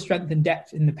 Real strength and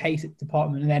depth in the pace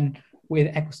department, and then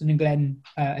with Eccleston and Glenn,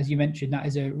 as you mentioned, that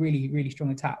is a really, really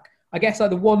strong attack. I guess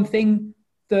like the one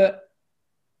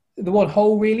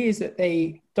hole really is that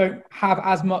they don't have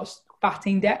as much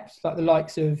batting depth, like the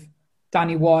likes of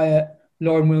Danny Wyatt,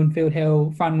 Lauren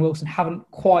Winfield-Hill, Fran Wilson haven't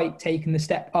quite taken the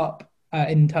step up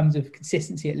in terms of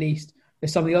consistency, at least,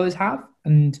 as some of the others have.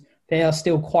 And they are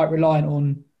still quite reliant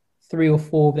on 3 or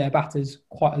 4 of their batters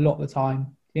quite a lot of the time. Do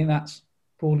you think that's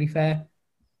broadly fair?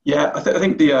 Yeah, I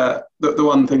think the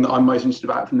one thing that I'm most interested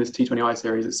about from this T20I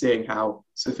series is seeing how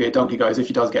Sophia Donkey goes. If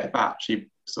she does get a bat, she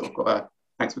sort of got a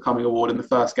Thanks for Coming award in the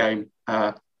first game,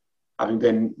 having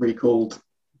been recalled.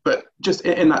 But just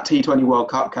in that T20 World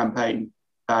Cup campaign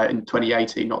in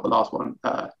 2018, not the last one,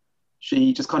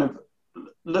 she just kind of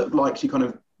looked like she kind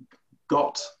of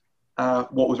got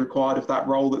what was required of that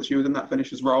role, that she was in that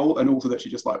finisher's role, and also that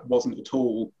she just like wasn't at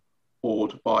all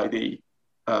awed by the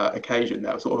occasion.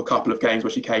 There were sort of a couple of games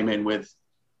where she came in with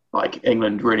like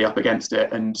England really up against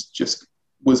it and just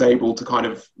was able to kind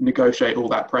of negotiate all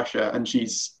that pressure. And she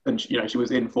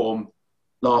was in form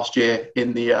last year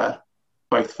in the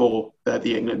both for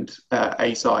the England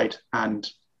A side and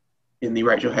in the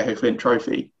Rachel Heyhoe Flint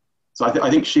Trophy. So I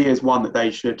think she is one that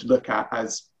they should look at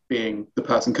as being the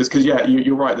person, because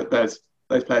you're right that there's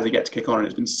those players that get to kick on, and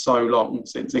it's been so long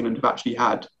since England have actually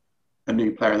had a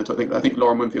new player in the top. I think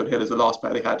Lauren Winfield-Hill is the last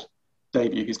player they had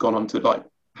debut who's gone on to like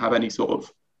have any sort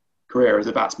of career as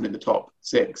a batsman in the top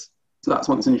 6. So that's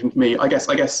one that's interesting for me. I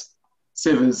guess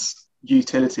Siver's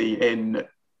utility in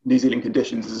New Zealand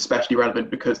conditions is especially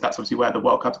relevant because that's obviously where the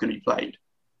World Cup's going to be played.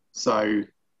 So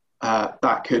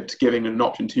that could give England an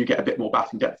option to get a bit more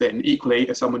batting depth in. Equally,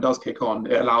 if someone does kick on,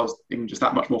 it allows England just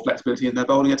that much more flexibility in their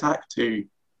bowling attack to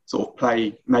sort of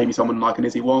play maybe someone like an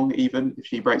Izzy Wong. Even if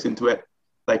she breaks into it,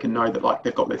 they can know that like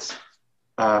they've got this,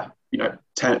 10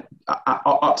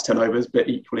 up to 10 overs, but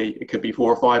equally it could be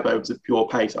 4 or 5 overs of pure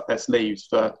pace up their sleeves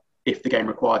for if the game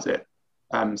requires it.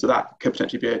 So that could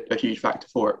potentially be a huge factor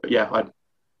for it. But yeah, I'd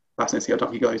fascinated to see how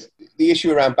Ducky goes. The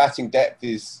issue around batting depth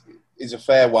is a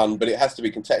fair one, but it has to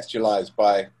be contextualised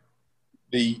by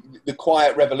the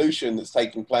quiet revolution that's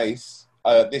taking place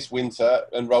this winter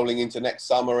and rolling into next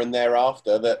summer and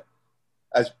thereafter. That,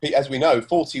 as we know,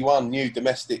 41 new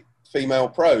domestic female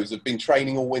pros have been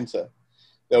training all winter.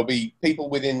 There'll be people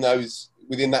within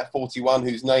that 41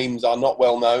 whose names are not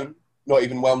well known, not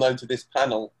even well known to this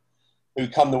panel, who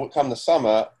come the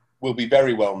summer will be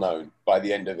very well known by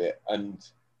the end of it. And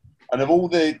of all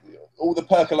the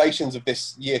percolations of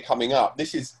this year coming up,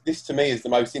 this to me is the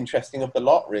most interesting of the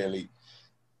lot, really.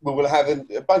 We will have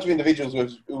a bunch of individuals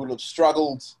who will have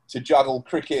struggled to juggle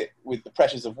cricket with the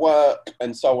pressures of work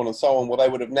and so on and so on. Well, they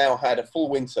would have now had a full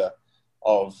winter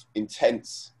of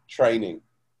intense training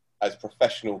as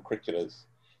professional cricketers.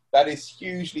 That is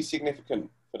hugely significant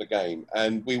for the game,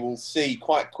 and we will see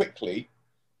quite quickly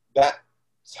that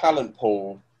talent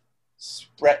pool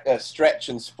stretch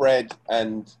and spread,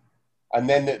 and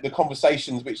then the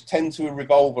conversations, which tend to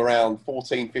revolve around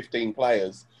 14, 15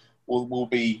 players, will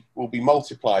be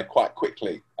multiplied quite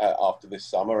quickly after this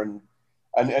summer, and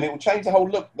it will change the whole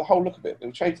look of it. It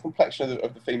will change the complexion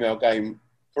of the female game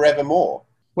forevermore.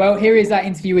 Well, here is that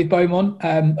interview with Beaumont.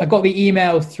 I got the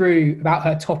email through about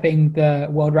her topping the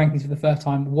world rankings for the first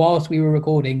time whilst we were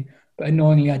recording, but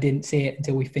annoyingly I didn't see it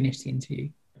until we finished the interview.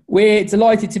 We're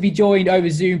delighted to be joined over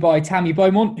Zoom by Tammy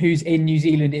Beaumont, who's in New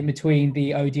Zealand in between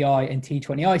the ODI and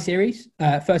T20I series.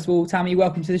 First of all, Tammy,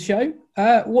 welcome to the show.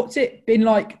 What's it been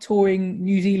like touring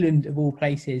New Zealand of all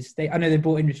places? I know they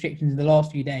brought in restrictions in the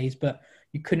last few days, but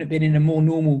you couldn't have been in a more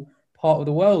normal part of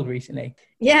the world recently.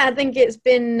 Yeah, I think it's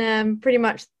been pretty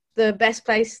much the best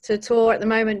place to tour at the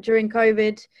moment during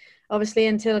COVID. Obviously,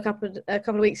 until a couple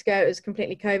of weeks ago, it was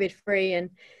completely COVID free, and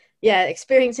yeah,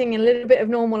 experiencing a little bit of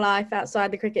normal life outside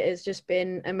the cricket has just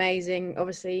been amazing.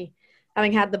 Obviously,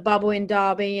 having had the bubble in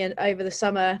Derby and over the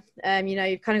summer,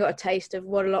 you've kind of got a taste of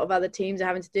what a lot of other teams are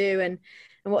having to do and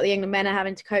what the England men are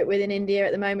having to cope with in India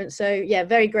at the moment. So yeah,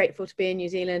 very grateful to be in New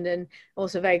Zealand and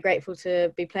also very grateful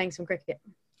to be playing some cricket.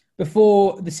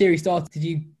 Before the series started, did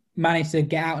you manage to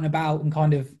get out and about and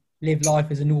kind of live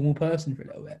life as a normal person for a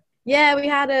little bit? Yeah, we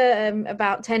had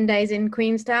about 10 days in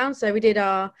Queenstown. So we did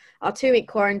our 2-week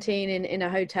quarantine in a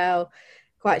hotel,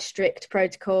 quite strict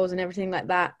protocols and everything like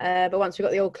that. But once we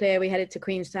got the all clear, we headed to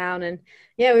Queenstown, and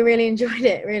yeah, we really enjoyed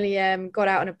it. Really got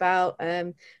out and about.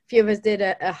 A few of us did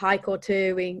a hike or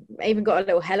two. We even got a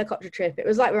little helicopter trip. It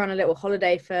was like we were on a little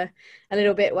holiday for a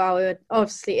little bit while we were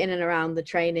obviously in and around the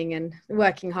training and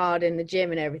working hard in the gym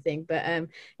and everything. But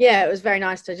yeah, it was very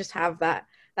nice to just have that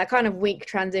kind of week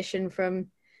transition from,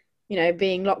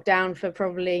 being locked down for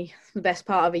probably the best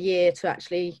part of a year to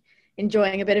actually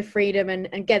enjoying a bit of freedom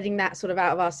and getting that sort of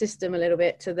out of our system a little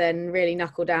bit to then really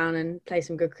knuckle down and play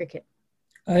some good cricket.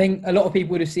 I think a lot of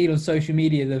people would have seen on social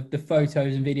media the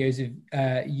photos and videos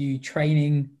of you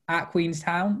training at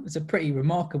Queenstown. It's a pretty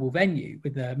remarkable venue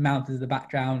with the mountains in the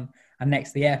background and next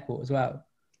to the airport as well.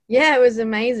 Yeah, it was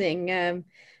amazing.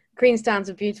 Queenstown's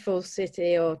a beautiful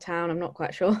city or town, I'm not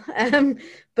quite sure.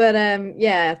 But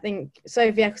I think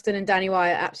Sophie Eccleston and Danny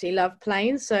Wyatt absolutely love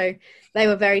playing. So they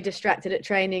were very distracted at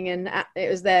training, and it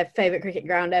was their favourite cricket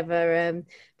ground ever.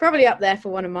 Probably up there for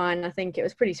one of mine. I think it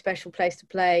was a pretty special place to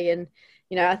play. And,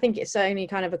 I think it's only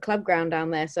kind of a club ground down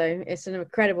there. So it's an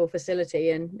incredible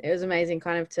facility, and it was amazing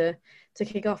kind of to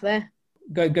kick off there.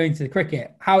 Going to the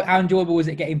cricket, how enjoyable was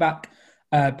it getting back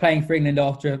playing for England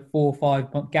after a 4 or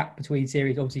 5 month gap between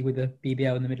series, obviously with the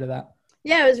BBL in the middle of that?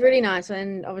 Yeah, it was really nice,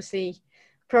 and obviously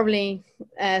probably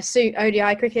suit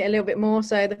ODI cricket a little bit more.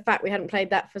 So the fact we hadn't played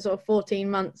that for sort of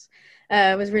 14 months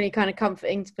was really kind of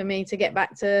comforting for me to get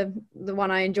back to the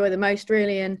one I enjoy the most,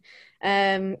 really.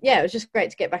 And it was just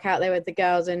great to get back out there with the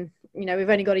girls. And, we've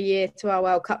only got a year to our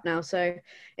World Cup now, so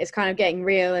it's kind of getting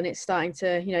real, and it's starting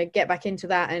to, get back into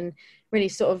that and really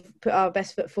sort of put our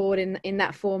best foot forward in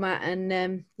that format. And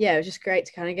it was just great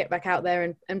to kind of get back out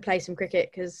there and play some cricket,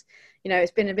 because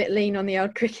it's been a bit lean on the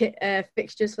old cricket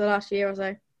fixtures for the last year or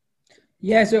so.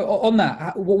 Yeah, so on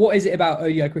that, what is it about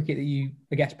ODI cricket that you,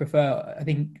 I guess, prefer? I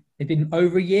think it's been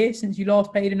over a year since you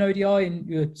last played in ODI and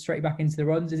you're straight back into the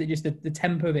runs. Is it just the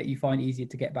tempo of it you find easier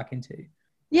to get back into?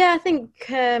 Yeah, I think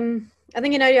in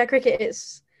ODI cricket,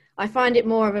 I find it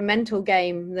more of a mental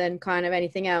game than kind of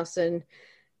anything else. And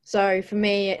so for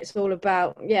me, it's all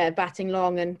about, batting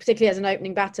long, and particularly as an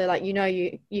opening batter, like,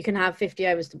 you can have 50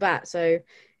 overs to bat. So,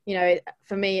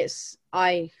 for me,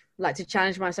 I like to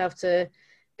challenge myself to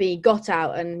be got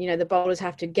out, and, the bowlers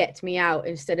have to get me out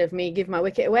instead of me give my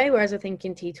wicket away. Whereas I think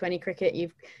in T20 cricket,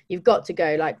 you've got to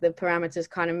go, like, the parameters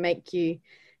kind of make you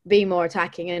be more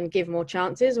attacking and give more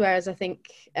chances. Whereas I think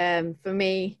for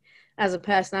me as a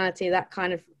personality, that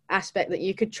kind of aspect that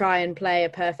you could try and play a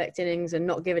perfect innings and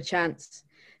not give a chance,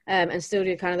 and still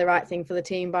do kind of the right thing for the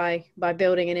team by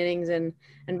building an innings and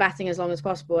batting as long as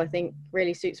possible, I think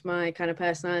really suits my kind of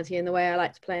personality and the way I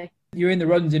like to play. You're in the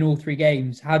runs in all 3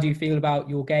 games. How do you feel about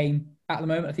your game at the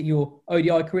moment? I think your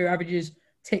ODI career averages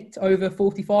ticked over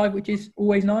 45, which is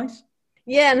always nice.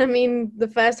 Yeah, and I mean, the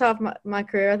first half of my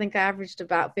career, I think I averaged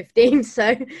about 15.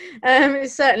 So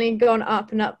it's certainly gone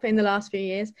up and up in the last few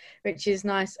years, which is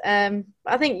nice. I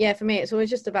think, for me, it's always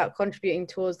just about contributing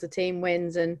towards the team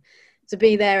wins, and to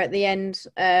be there at the end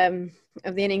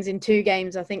of the innings in 2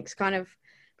 games, I think is kind of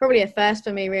probably a first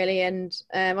for me, really. And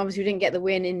obviously we didn't get the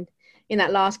win in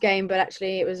that last game, but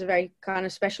actually it was a very kind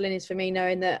of special innings for me,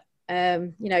 knowing that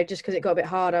Just because it got a bit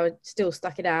hard, I still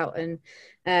stuck it out, and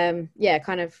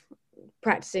kind of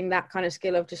practicing that kind of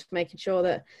skill of just making sure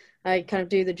that I kind of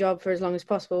do the job for as long as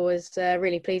possible was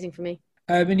really pleasing for me.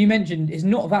 And you mentioned it's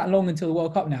not that long until the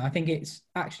World Cup now. I think it's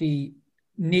actually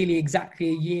nearly exactly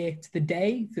a year to the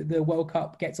day that the World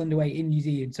Cup gets underway in New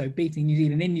Zealand. So beating New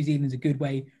Zealand in New Zealand is a good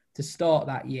way to start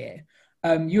that year.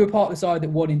 You were part of the side that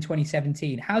won in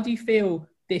 2017. How do you feel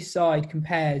this side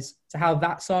compares to how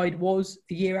that side was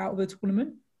a year out of the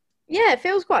tournament? Yeah, it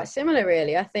feels quite similar,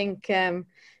 really. I think,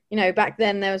 back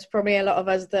then there was probably a lot of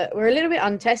us that were a little bit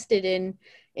untested in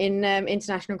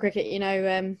international cricket.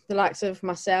 The likes of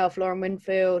myself, Lauren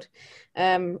Winfield,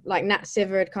 like Nat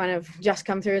Siver had kind of just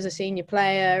come through as a senior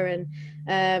player.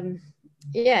 And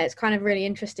it's kind of really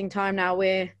interesting time now.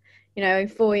 We're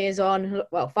 4 years on,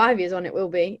 well, 5 years on it will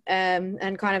be,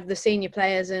 and kind of the senior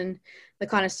players and the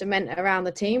kind of cement around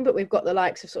the team. But we've got the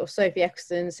likes of sort of Sophie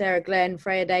Eccleston, Sarah Glenn,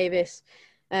 Freya Davis,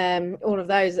 all of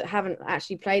those that haven't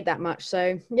actually played that much.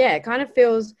 So yeah, it kind of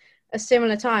feels a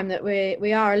similar time that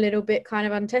we are a little bit kind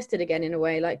of untested again in a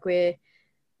way. Like we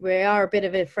are a bit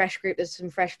of a fresh group. There's some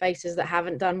fresh faces that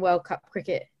haven't done World Cup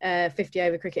cricket, 50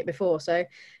 over cricket before. So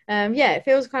it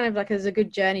feels kind of like there's a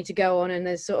good journey to go on, and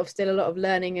there's sort of still a lot of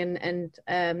learning and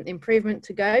improvement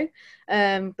to go.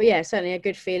 But yeah, certainly a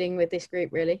good feeling with this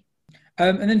group, really.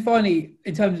 And then finally,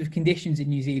 in terms of conditions in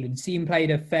New Zealand, Seam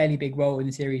played a fairly big role in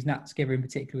the series. Nat Skiver in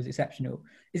particular was exceptional.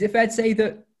 Is it fair to say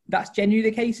that that's genuinely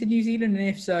the case in New Zealand? And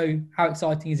if so, how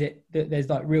exciting is it that there's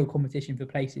like real competition for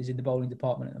places in the bowling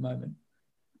department at the moment?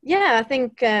 Yeah, I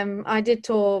think I did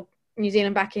tour New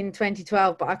Zealand back in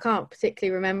 2012, but I can't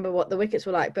particularly remember what the wickets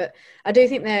were like. But I do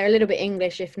think they're a little bit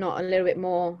English, if not a little bit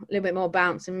more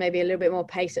bounce and maybe a little bit more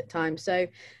pace at times. So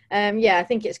I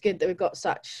think it's good that we've got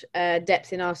such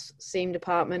depth in our seam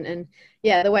department. And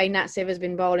yeah, the way Nat Siver has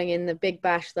been bowling in the Big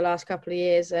Bash the last couple of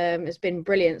years has been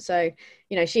brilliant. So,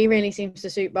 she really seems to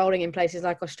suit bowling in places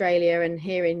like Australia and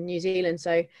here in New Zealand.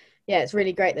 So yeah, it's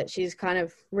really great that she's kind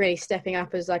of really stepping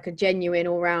up as like a genuine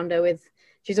all-rounder.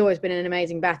 She's always been an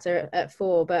amazing batter at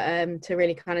 4, but to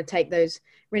really kind of take those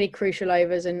really crucial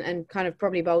overs and kind of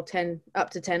probably bowl up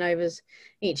to 10 overs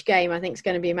each game, I think is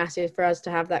going to be massive for us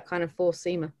to have that kind of fourth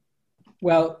seamer.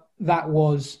 Well, that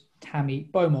was Tammy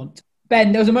Beaumont.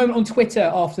 Ben, there was a moment on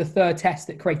Twitter after the third test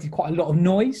that created quite a lot of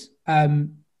noise.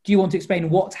 Do you want to explain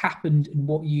what happened and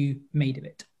what you made of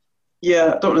it?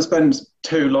 Yeah, I don't want to spend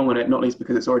too long on it, not least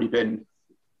because it's already been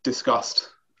discussed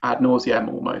ad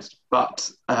nauseum almost.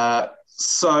 But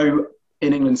so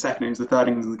in England's second innings, the third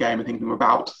innings of the game, I think they were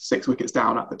about 6 wickets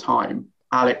down at the time.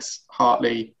 Alex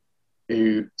Hartley,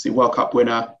 who's the World Cup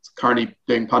winner, is currently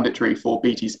doing punditry for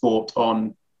BT Sport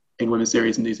on England Women's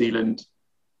Series in New Zealand,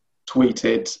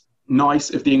 tweeted,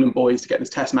 "Nice of the England boys to get this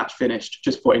test match finished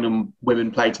just before England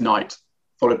women play tonight,"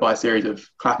 followed by a series of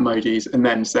clap emojis, and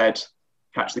then said,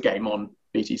 "Catch the game on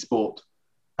BT Sport."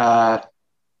 A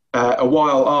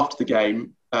while after the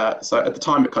game, so at the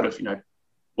time it kind of,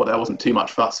 there wasn't too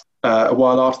much fuss. A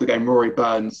while after the game, Rory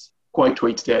Burns quote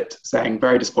tweeted it, saying,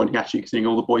 "Very disappointing attitude considering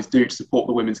all the boys do to support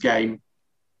the women's game,"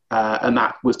 and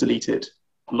that was deleted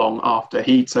long after.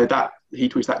 He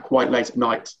tweeted that quite late at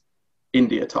night,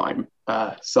 India time.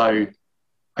 So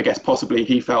I guess possibly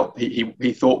he felt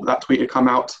he thought that tweet had come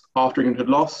out after England had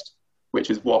lost,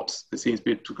 which is what it seems to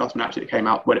be discussed when actually it came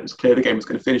out when it was clear the game was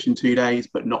going to finish in 2 days,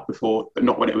 but not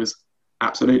when it was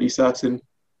absolutely certain.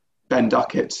 Ben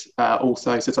Duckett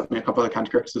also said something, a couple of other county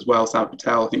cricketers as well, Sam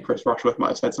Patel, I think Chris Rushworth might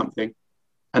have said something.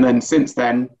 And then since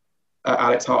then,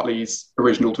 Alex Hartley's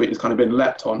original tweet has kind of been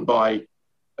leapt on by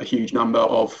a huge number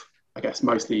of, I guess,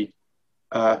 mostly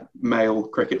male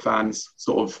cricket fans,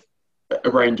 sort of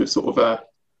a range of sort of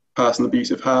personal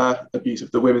abuse of her, abuse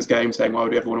of the women's game, saying, "Why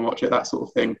would you ever want to watch it?" that sort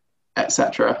of thing,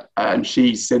 etc. And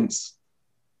she's since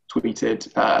tweeted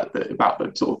about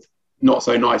the sort of not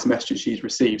so nice messages she's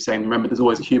received, saying, "Remember, there's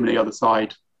always a human on the other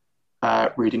side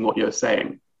reading what you're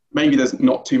saying." Maybe there's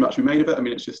not too much we made of it. I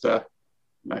mean, it's just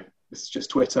this is just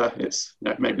Twitter. It's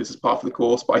maybe this is part of the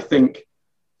course, but I think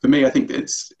for me, I think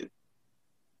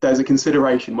there's a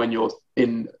consideration when you're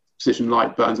in a position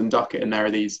like Burns and Duckett, and there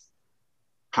are these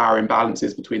power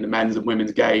imbalances between the men's and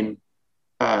women's game,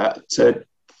 to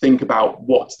think about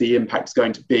what the impact is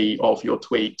going to be of your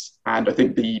tweets. And I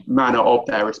think the manner of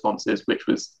their responses, which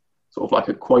was sort of like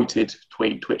a quoted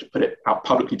tweet, which put it out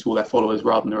publicly to all their followers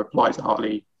rather than a reply to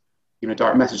Hartley, a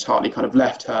direct message to Hartley, kind of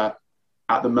left her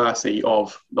at the mercy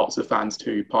of lots of fans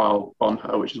to pile on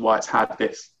her, which is why it's had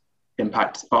this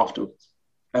impact afterwards.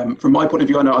 From my point of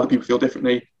view, I know other people feel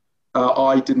differently.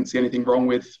 I didn't see anything wrong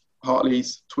with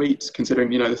Hartley's tweet, considering,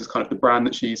 this is kind of the brand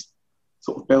that she's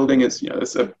sort of building. It's,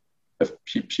 it's a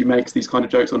She makes these kind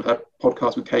of jokes on her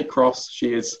podcast with Kate Cross.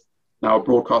 She is now a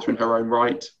broadcaster in her own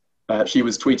right. She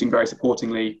was tweeting very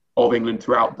supportingly of England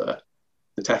throughout the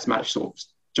Test match, sort of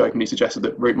jokingly suggested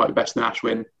that Root might be better than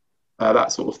Ashwin,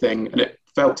 that sort of thing. And it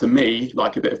felt to me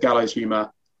like a bit of gallows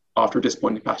humour after a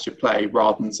disappointing passage of play,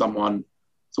 rather than someone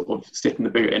sort of sticking the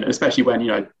boot in. And especially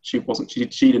when, she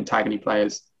didn't tag any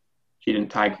players, she didn't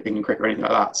tag England cricket or anything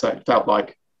like that. So it felt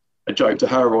like a joke to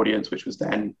her audience, which was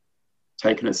then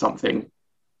taken as something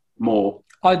more.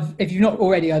 If you've not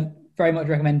already, I'd very much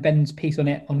recommend Ben's piece on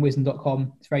it on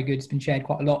wisdom.com. It's very good. It's been shared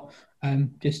quite a lot.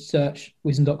 Just search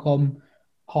wisdom.com,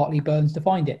 Hartley Burns to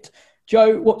find it.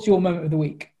 Joe, what's your moment of the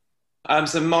week?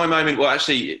 So my moment, well,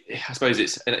 actually, I suppose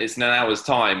it's in an hour's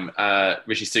time.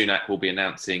 Rishi Sunak will be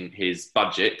announcing his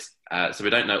budget. So we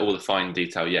don't know all the fine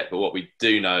detail yet, but what we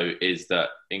do know is that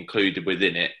included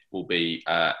within it will be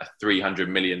a 300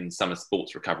 million summer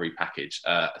sports recovery package,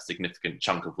 a significant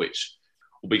chunk of which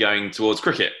will be going towards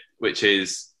cricket, which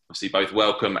is obviously both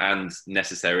welcome and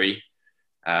necessary.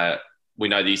 We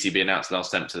know the ECB announced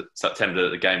last September that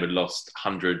the game had lost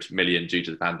 100 million due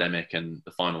to the pandemic, and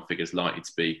the final figure is likely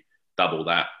to be double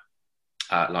that.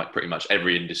 Like pretty much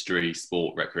every industry,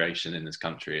 sport, recreation in this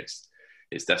country,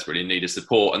 it's desperately in need of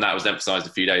support. And that was emphasised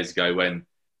a few days ago when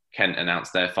Kent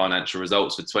announced their financial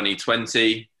results for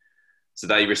 2020. So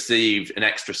they received an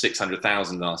extra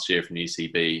 600,000 last year from the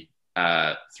ECB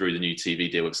through the new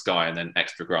TV deal with Sky, and then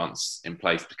extra grants in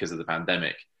place because of the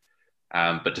pandemic.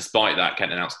 But despite that,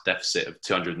 Kent announced a deficit of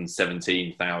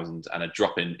 217,000 and a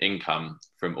drop in income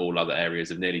from all other areas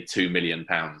of nearly £2 million.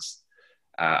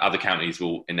 Other counties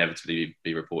will inevitably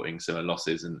be reporting similar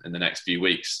losses in the next few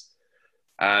weeks.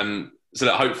 So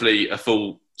that hopefully a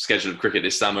full schedule of cricket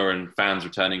this summer and fans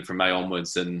returning from May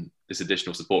onwards, and this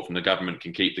additional support from the government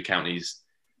can keep the counties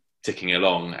ticking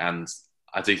along. And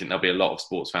I do think there'll be a lot of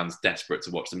sports fans desperate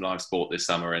to watch some live sport this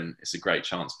summer, and it's a great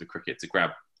chance for cricket to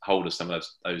grab hold of some of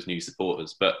those new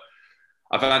supporters. But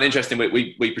I found it interesting,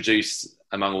 we produce,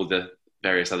 among all the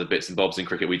various other bits and bobs in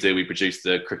cricket we produce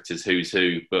the Cricketers Who's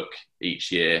Who book each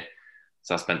year.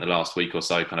 So I spent the last week or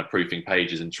so kind of proofing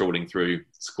pages and trawling through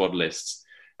squad lists.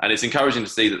 And it's encouraging to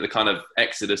see that the kind of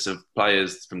exodus of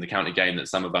players from the county game that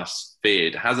some of us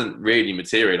feared hasn't really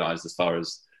materialised as far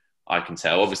as I can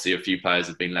tell. Obviously, a few players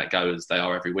have been let go, as they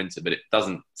are every winter, but it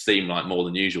doesn't seem like more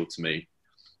than usual to me.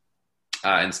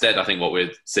 Instead, I think what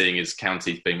we're seeing is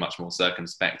counties being much more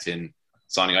circumspect in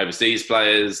signing overseas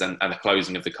players, and the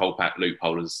closing of the Colpack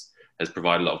loophole has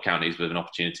provided a lot of counties with an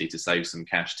opportunity to save some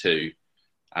cash too.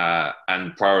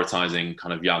 And prioritising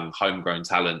kind of young homegrown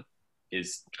talent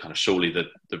is kind of surely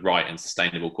the right and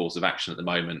sustainable course of action at the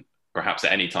moment, perhaps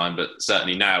at any time, but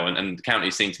certainly now. And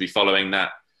counties seem to be following that.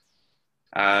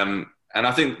 And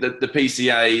I think that the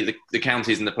PCA, the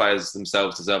counties and the players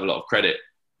themselves deserve a lot of credit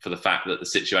for the fact that the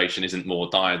situation isn't more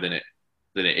dire than it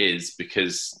is,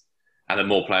 and that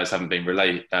more players haven't been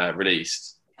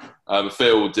released.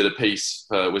 Phil did a piece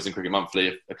for Wisden Cricket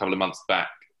Monthly a couple of months back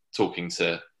talking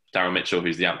to Darryl Mitchell,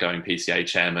 who's the outgoing PCA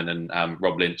chairman, and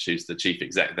Rob Lynch, who's the chief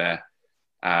exec there.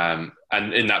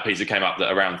 And in that piece, it came up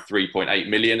that around 3.8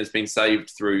 million has been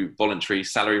saved through voluntary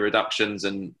salary reductions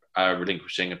and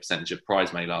relinquishing a percentage of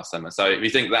prize money last summer. So if you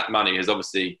think that money has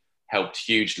obviously helped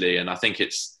hugely, and I think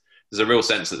there's a real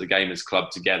sense that the game is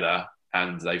clubbed together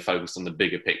and they focused on the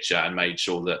bigger picture and made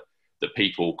sure that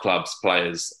people, clubs,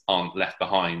 players aren't left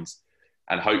behind.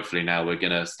 And hopefully now we're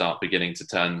going to start beginning to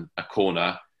turn a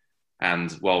corner.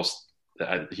 And whilst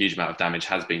a huge amount of damage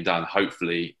has been done,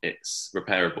 hopefully it's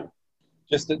repairable.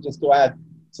 Just to add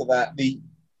to that, the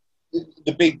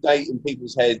big date in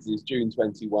people's heads is June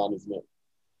 21, isn't it?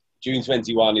 June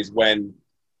 21 is when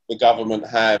the government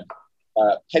have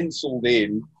penciled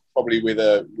in, probably with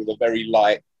a very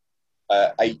light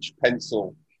H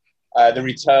pencil, the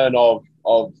return of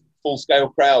full-scale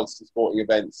crowds to sporting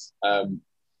events.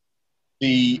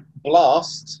 The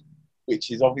Blast,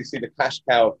 which is obviously the cash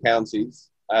cow of counties,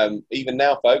 even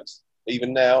now, folks,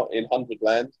 even now in 100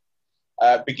 land,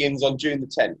 begins on June the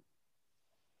 10th.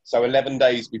 So 11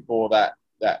 days before that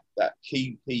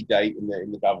key date in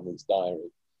the government's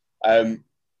diary.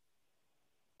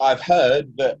 I've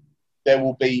heard that there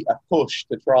will be a push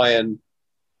to try and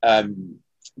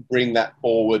bring that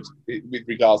forward with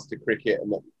regards to cricket,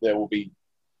 and that there will be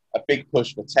a big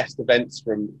push for test events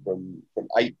from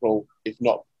April, if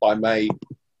not by May,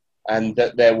 and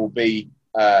that there will be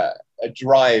a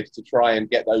drive to try and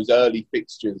get those early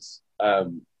fixtures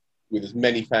with as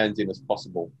many fans in as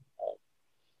possible.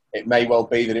 It may well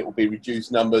be that it will be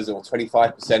reduced numbers, or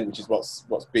 25%, which is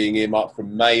what's being earmarked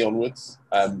from May onwards.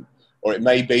 Or it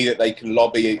may be that they can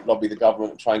lobby the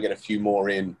government and try and get a few more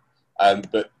in.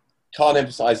 But can't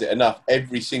emphasise it enough.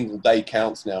 Every single day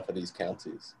counts now for these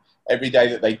counties. Every day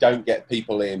that they don't get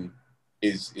people in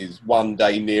is one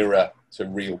day nearer to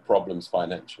real problems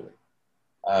financially.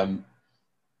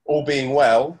 All being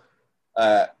well,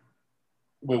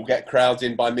 we'll get crowds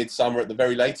in by midsummer at the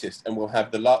very latest, and we'll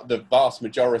have the vast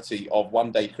majority of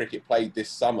one-day cricket played this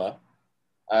summer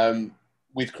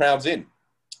with crowds in.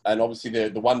 And obviously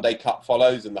the one-day cup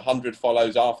follows, and the 100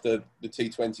 follows after the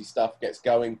T20 stuff gets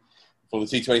going, before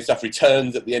the T20 stuff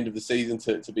returns at the end of the season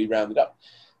to be rounded up.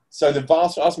 So the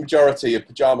vast majority of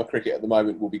pyjama cricket at the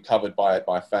moment will be covered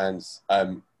by fans.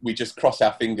 We just cross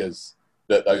our fingers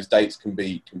that those dates can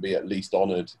be at least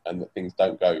honoured, and that things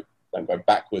don't go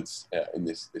backwards in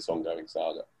this ongoing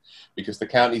saga, because the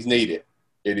counties need it.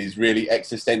 It is really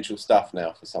existential stuff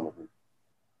now for some of them.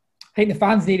 I think the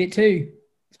fans need it too.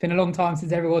 It's been a long time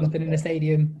since everyone's been in a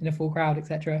stadium in a full crowd,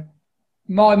 etc.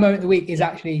 My moment of the week is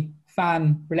actually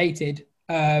fan related.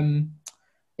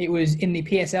 It was in the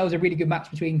PSL. It was a really good match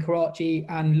between Karachi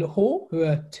and Lahore, who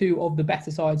are two of the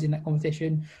better sides in that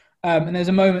competition. And there's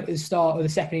a moment at the start of the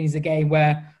second innings of the game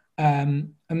where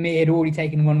Amir had already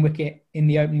taken one wicket in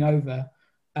the opening over,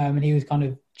 and he was kind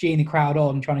of geeing the crowd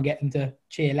on, trying to get them to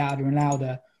cheer louder and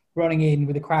louder, running in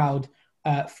with the crowd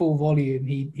full volume.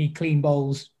 He clean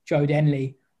bowls Joe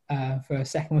Denley for a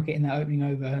second wicket in that opening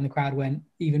over, and the crowd went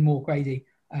even more crazy.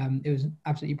 It was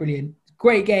absolutely brilliant.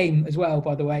 Great game as well,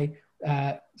 by the way.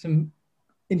 Some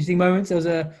interesting moments. There was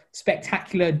a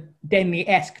spectacular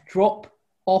Denley-esque drop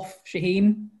off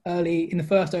Shaheen early in the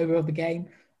first over of the game.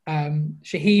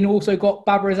 Shaheen also got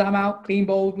Babar Azam out, clean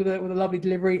bowled with a lovely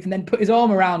delivery, and then put his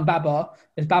arm around Babar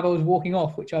as Babar was walking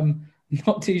off, which I'm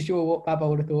not too sure what Babar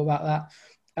would have thought about that.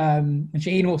 And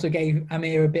Shaheen also gave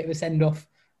Amir a bit of a send-off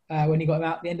when he got him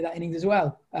out at the end of that innings as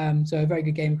well. So a very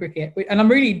good game of cricket. And I'm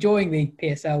really enjoying the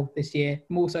PSL this year,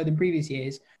 more so than previous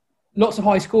years. Lots of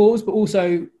high scores, but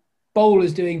also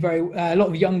bowlers doing a lot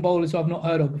of young bowlers who I've not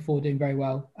heard of before doing very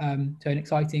well. So an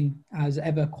exciting, as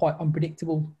ever, quite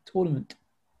unpredictable tournament.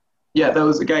 Yeah, there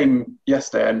was a game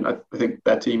yesterday, and I think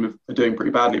their team are doing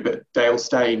pretty badly, but Dale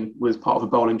Steyn was part of a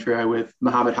bowling trio with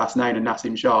Mohammad Hasnain and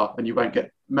Nasim Shah, and you won't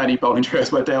get many bowling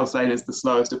trios where Dale Steyn is the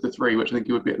slowest of the three, which I think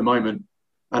he would be at the moment.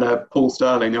 And Paul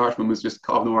Sterling, the Irishman, was just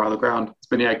carving them all out of the ground. It's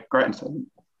been great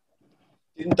entertainment.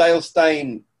 Didn't Dale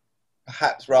Steyn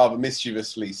perhaps rather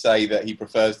mischievously say that he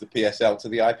prefers the PSL to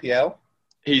the IPL?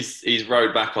 He's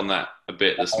rode back on that a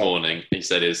bit this morning. He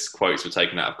said his quotes were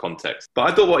taken out of context. But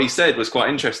I thought what he said was quite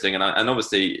interesting, and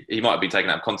obviously he might have been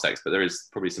taken out of context, but there is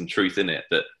probably some truth in it,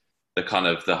 that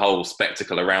the whole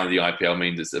spectacle around the IPL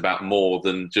means it's about more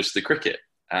than just the cricket.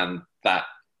 And that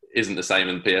isn't the same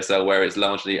in PSL, where it's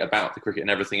largely about the cricket and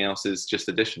everything else is just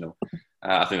additional.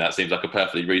 I think that seems like a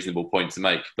perfectly reasonable point to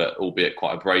make, but albeit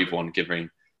quite a brave one, given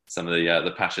some of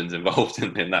the passions involved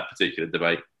in that particular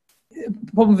debate.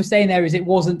 The problem for staying there is it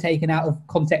wasn't taken out of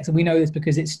context, and we know this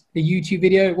because it's a YouTube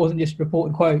video. It wasn't just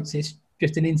reported quotes. It's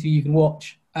just an interview you can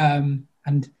watch, and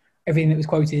everything that was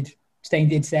quoted, Steyn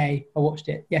did say. I watched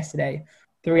it yesterday.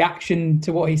 The reaction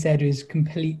to what he said was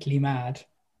completely mad.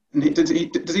 Does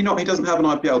he not? He doesn't have an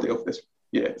IPL deal for this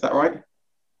year. Is that right?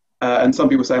 And some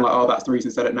people saying like, "Oh, that's the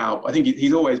reason he said it now." I think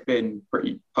he's always been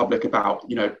pretty public about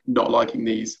not liking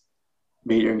these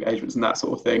media engagements and that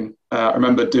sort of thing. I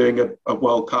remember doing a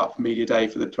World Cup media day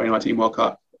for the 2019 World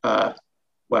Cup,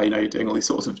 where you're doing all these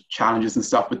sorts of challenges and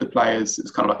stuff with the players.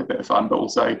 It's kind of like a bit of fun, but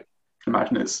also you can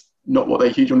imagine it's not what they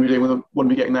hugely want to be doing. Want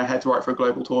to be getting their heads right for a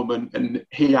global tournament. And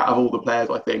he, out of all the players,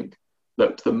 I think,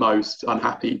 looked the most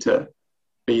unhappy to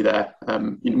be there.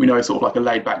 We know he's sort of like a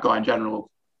laid-back guy in general,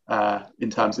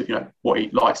 in terms of what he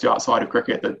likes to do outside of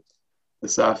cricket, the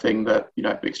surfing, the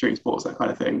extreme sports, that kind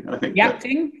of thing. And I think the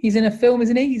acting. He's in a film,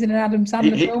 isn't he? He's in an Adam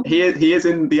Sandler film. He is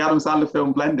in the Adam Sandler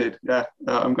film Blended. Yeah,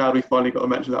 I'm glad we finally got to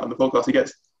mention that on the podcast. He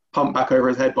gets pumped back over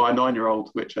his head by a 9-year-old,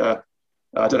 which I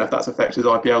don't know if that's affected his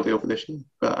IPL deal for this year.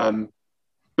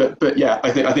 But yeah,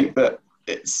 I think that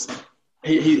it's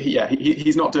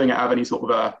he's not doing it out of any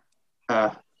sort of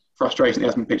a frustration that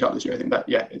hasn't been picked up this year. I think that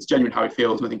it's genuine how he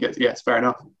feels, and I think it's fair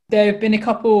enough. There have been a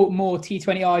couple more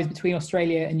T20Is between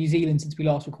Australia and New Zealand since we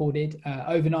last recorded.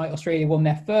 Overnight, Australia won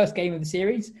their first game of the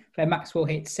series. Claire Maxwell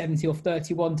hit 70 off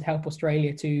 31 to help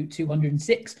Australia to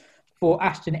 206, before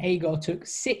Ashton Agar took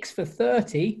 6 for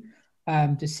 30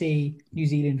 to see New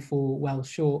Zealand fall well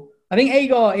short. I think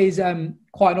Agar is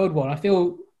quite an odd one. I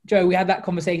feel, Joe, we had that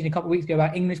conversation a couple of weeks ago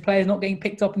about English players not getting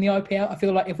picked up in the IPL. I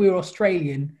feel like if we were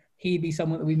Australian, he'd be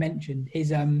someone that we mentioned.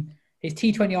 His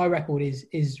T20I record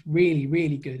is really,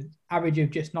 really good. Average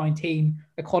of just 19,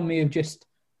 economy of just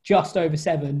over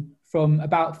 7 from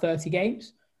about 30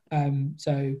 games.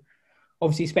 So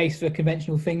obviously space for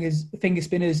conventional finger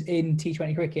spinners in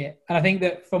T20 cricket. And I think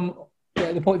that from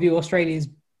the point of view of Australia's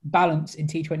balance in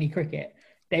T20 cricket,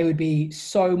 they would be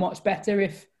so much better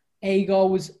if Agar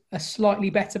was a slightly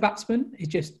better batsman. It's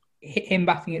just him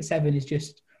batting at 7 is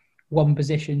just one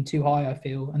position too high, I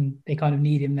feel, and they kind of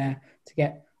need him there to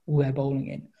get all their bowling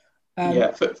in.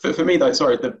 For me though,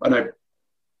 sorry, I know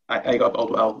Agar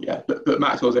bowled well, yeah, but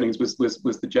Maxwell's innings was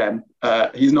the gem.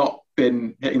 He's not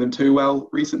been hitting them too well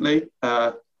recently.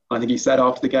 I think he said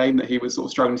after the game that he was sort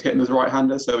of struggling to hit them as a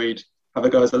right-hander, so he'd have a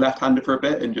go as a left-hander for a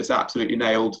bit and just absolutely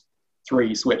nailed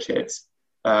 3 switch hits,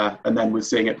 and then was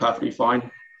seeing it perfectly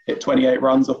fine. Hit 28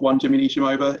 runs off 1 Jimmy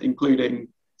Neesham over, including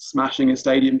smashing a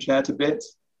stadium chair to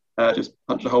bits. Just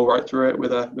punched a hole right through it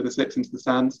with a 6 into the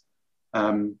stands.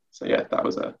 So yeah, that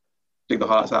was dig the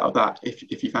highlights out of that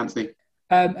if you fancy.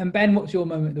 And Ben, what's your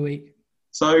moment of the week?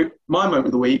 So my moment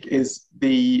of the week is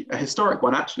a historic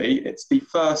one, actually. It's the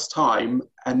first time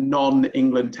a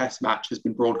non-England test match has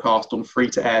been broadcast on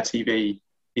free-to-air TV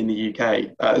in the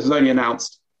UK. This was only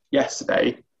announced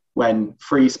yesterday when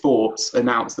Free Sports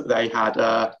announced that they had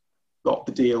got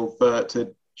the deal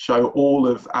to show all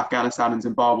of Afghanistan and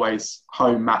Zimbabwe's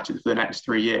home matches for the next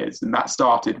 3 years. And that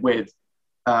started with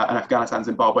an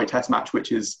Afghanistan-Zimbabwe test match,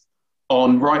 which is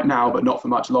on right now, but not for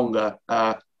much longer.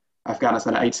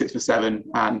 Afghanistan at 86 for 7,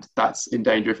 and that's in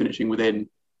danger of finishing within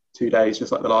 2 days,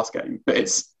 just like the last game. But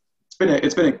it's been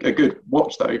a good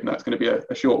watch though, even though it's going to be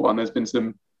a short one. There's been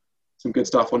some good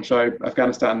stuff on show.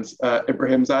 Afghanistan's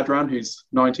Ibrahim Zadran, who's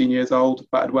 19 years old,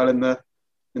 batted well in the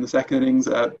second innings.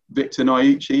 Victor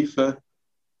Nyuchi for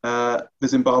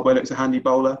Zimbabwe looks a handy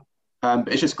bowler. But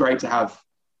it's just great to have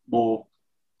more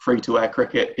free-to-air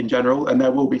cricket in general, and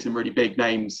there will be some really big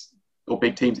names or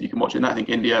big teams that you can watch in that. I think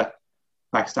India,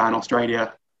 Pakistan,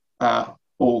 Australia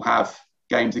all have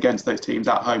games against those teams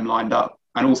at home lined up.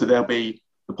 And also there'll be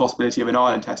the possibility of an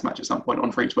Ireland test match at some point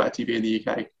on free-to-air TV in the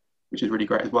UK, which is really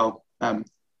great as well.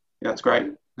 That's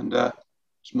great. And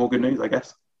just more good news, I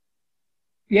guess.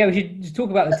 Yeah, we should just talk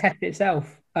about the test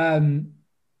itself.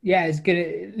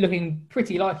 It's looking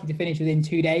pretty likely to finish within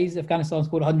 2 days. Afghanistan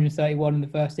scored 131 in the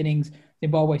first innings.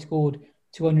 Zimbabwe scored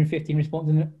 215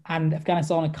 responses, and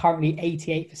Afghanistan are currently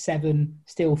 88 for 7,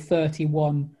 still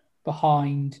 31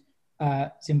 behind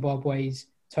Zimbabwe's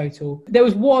total. There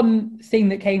was one thing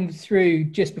that came through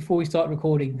just before we started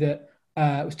recording that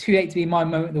was too late to be my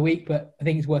moment of the week, but I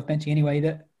think it's worth mentioning anyway,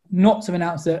 that Notts have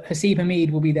announced that Haseeb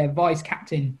Hameed will be their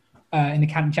vice-captain in the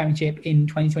Captain Championship in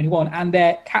 2021 and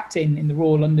their captain in the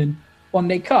Royal London One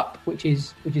Day Cup, which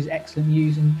is excellent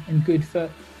news and good for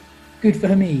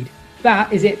Hameed.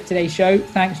 That is it for today's show.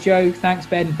 Thanks, Joe. Thanks,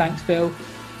 Ben. Thanks, Phil.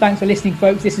 Thanks for listening,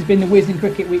 folks. This has been the Wisden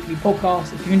Cricket Weekly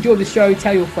podcast. If you enjoyed the show,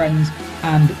 tell your friends,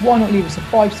 and why not leave us a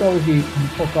 5-star review on the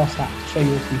podcast app to show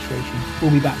your appreciation.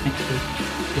 We'll be back next week.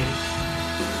 Cheers.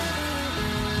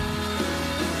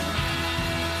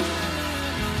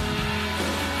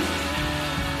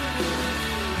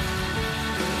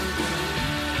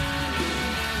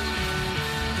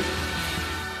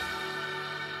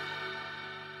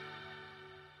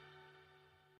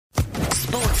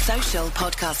 Social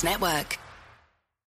Podcast Network.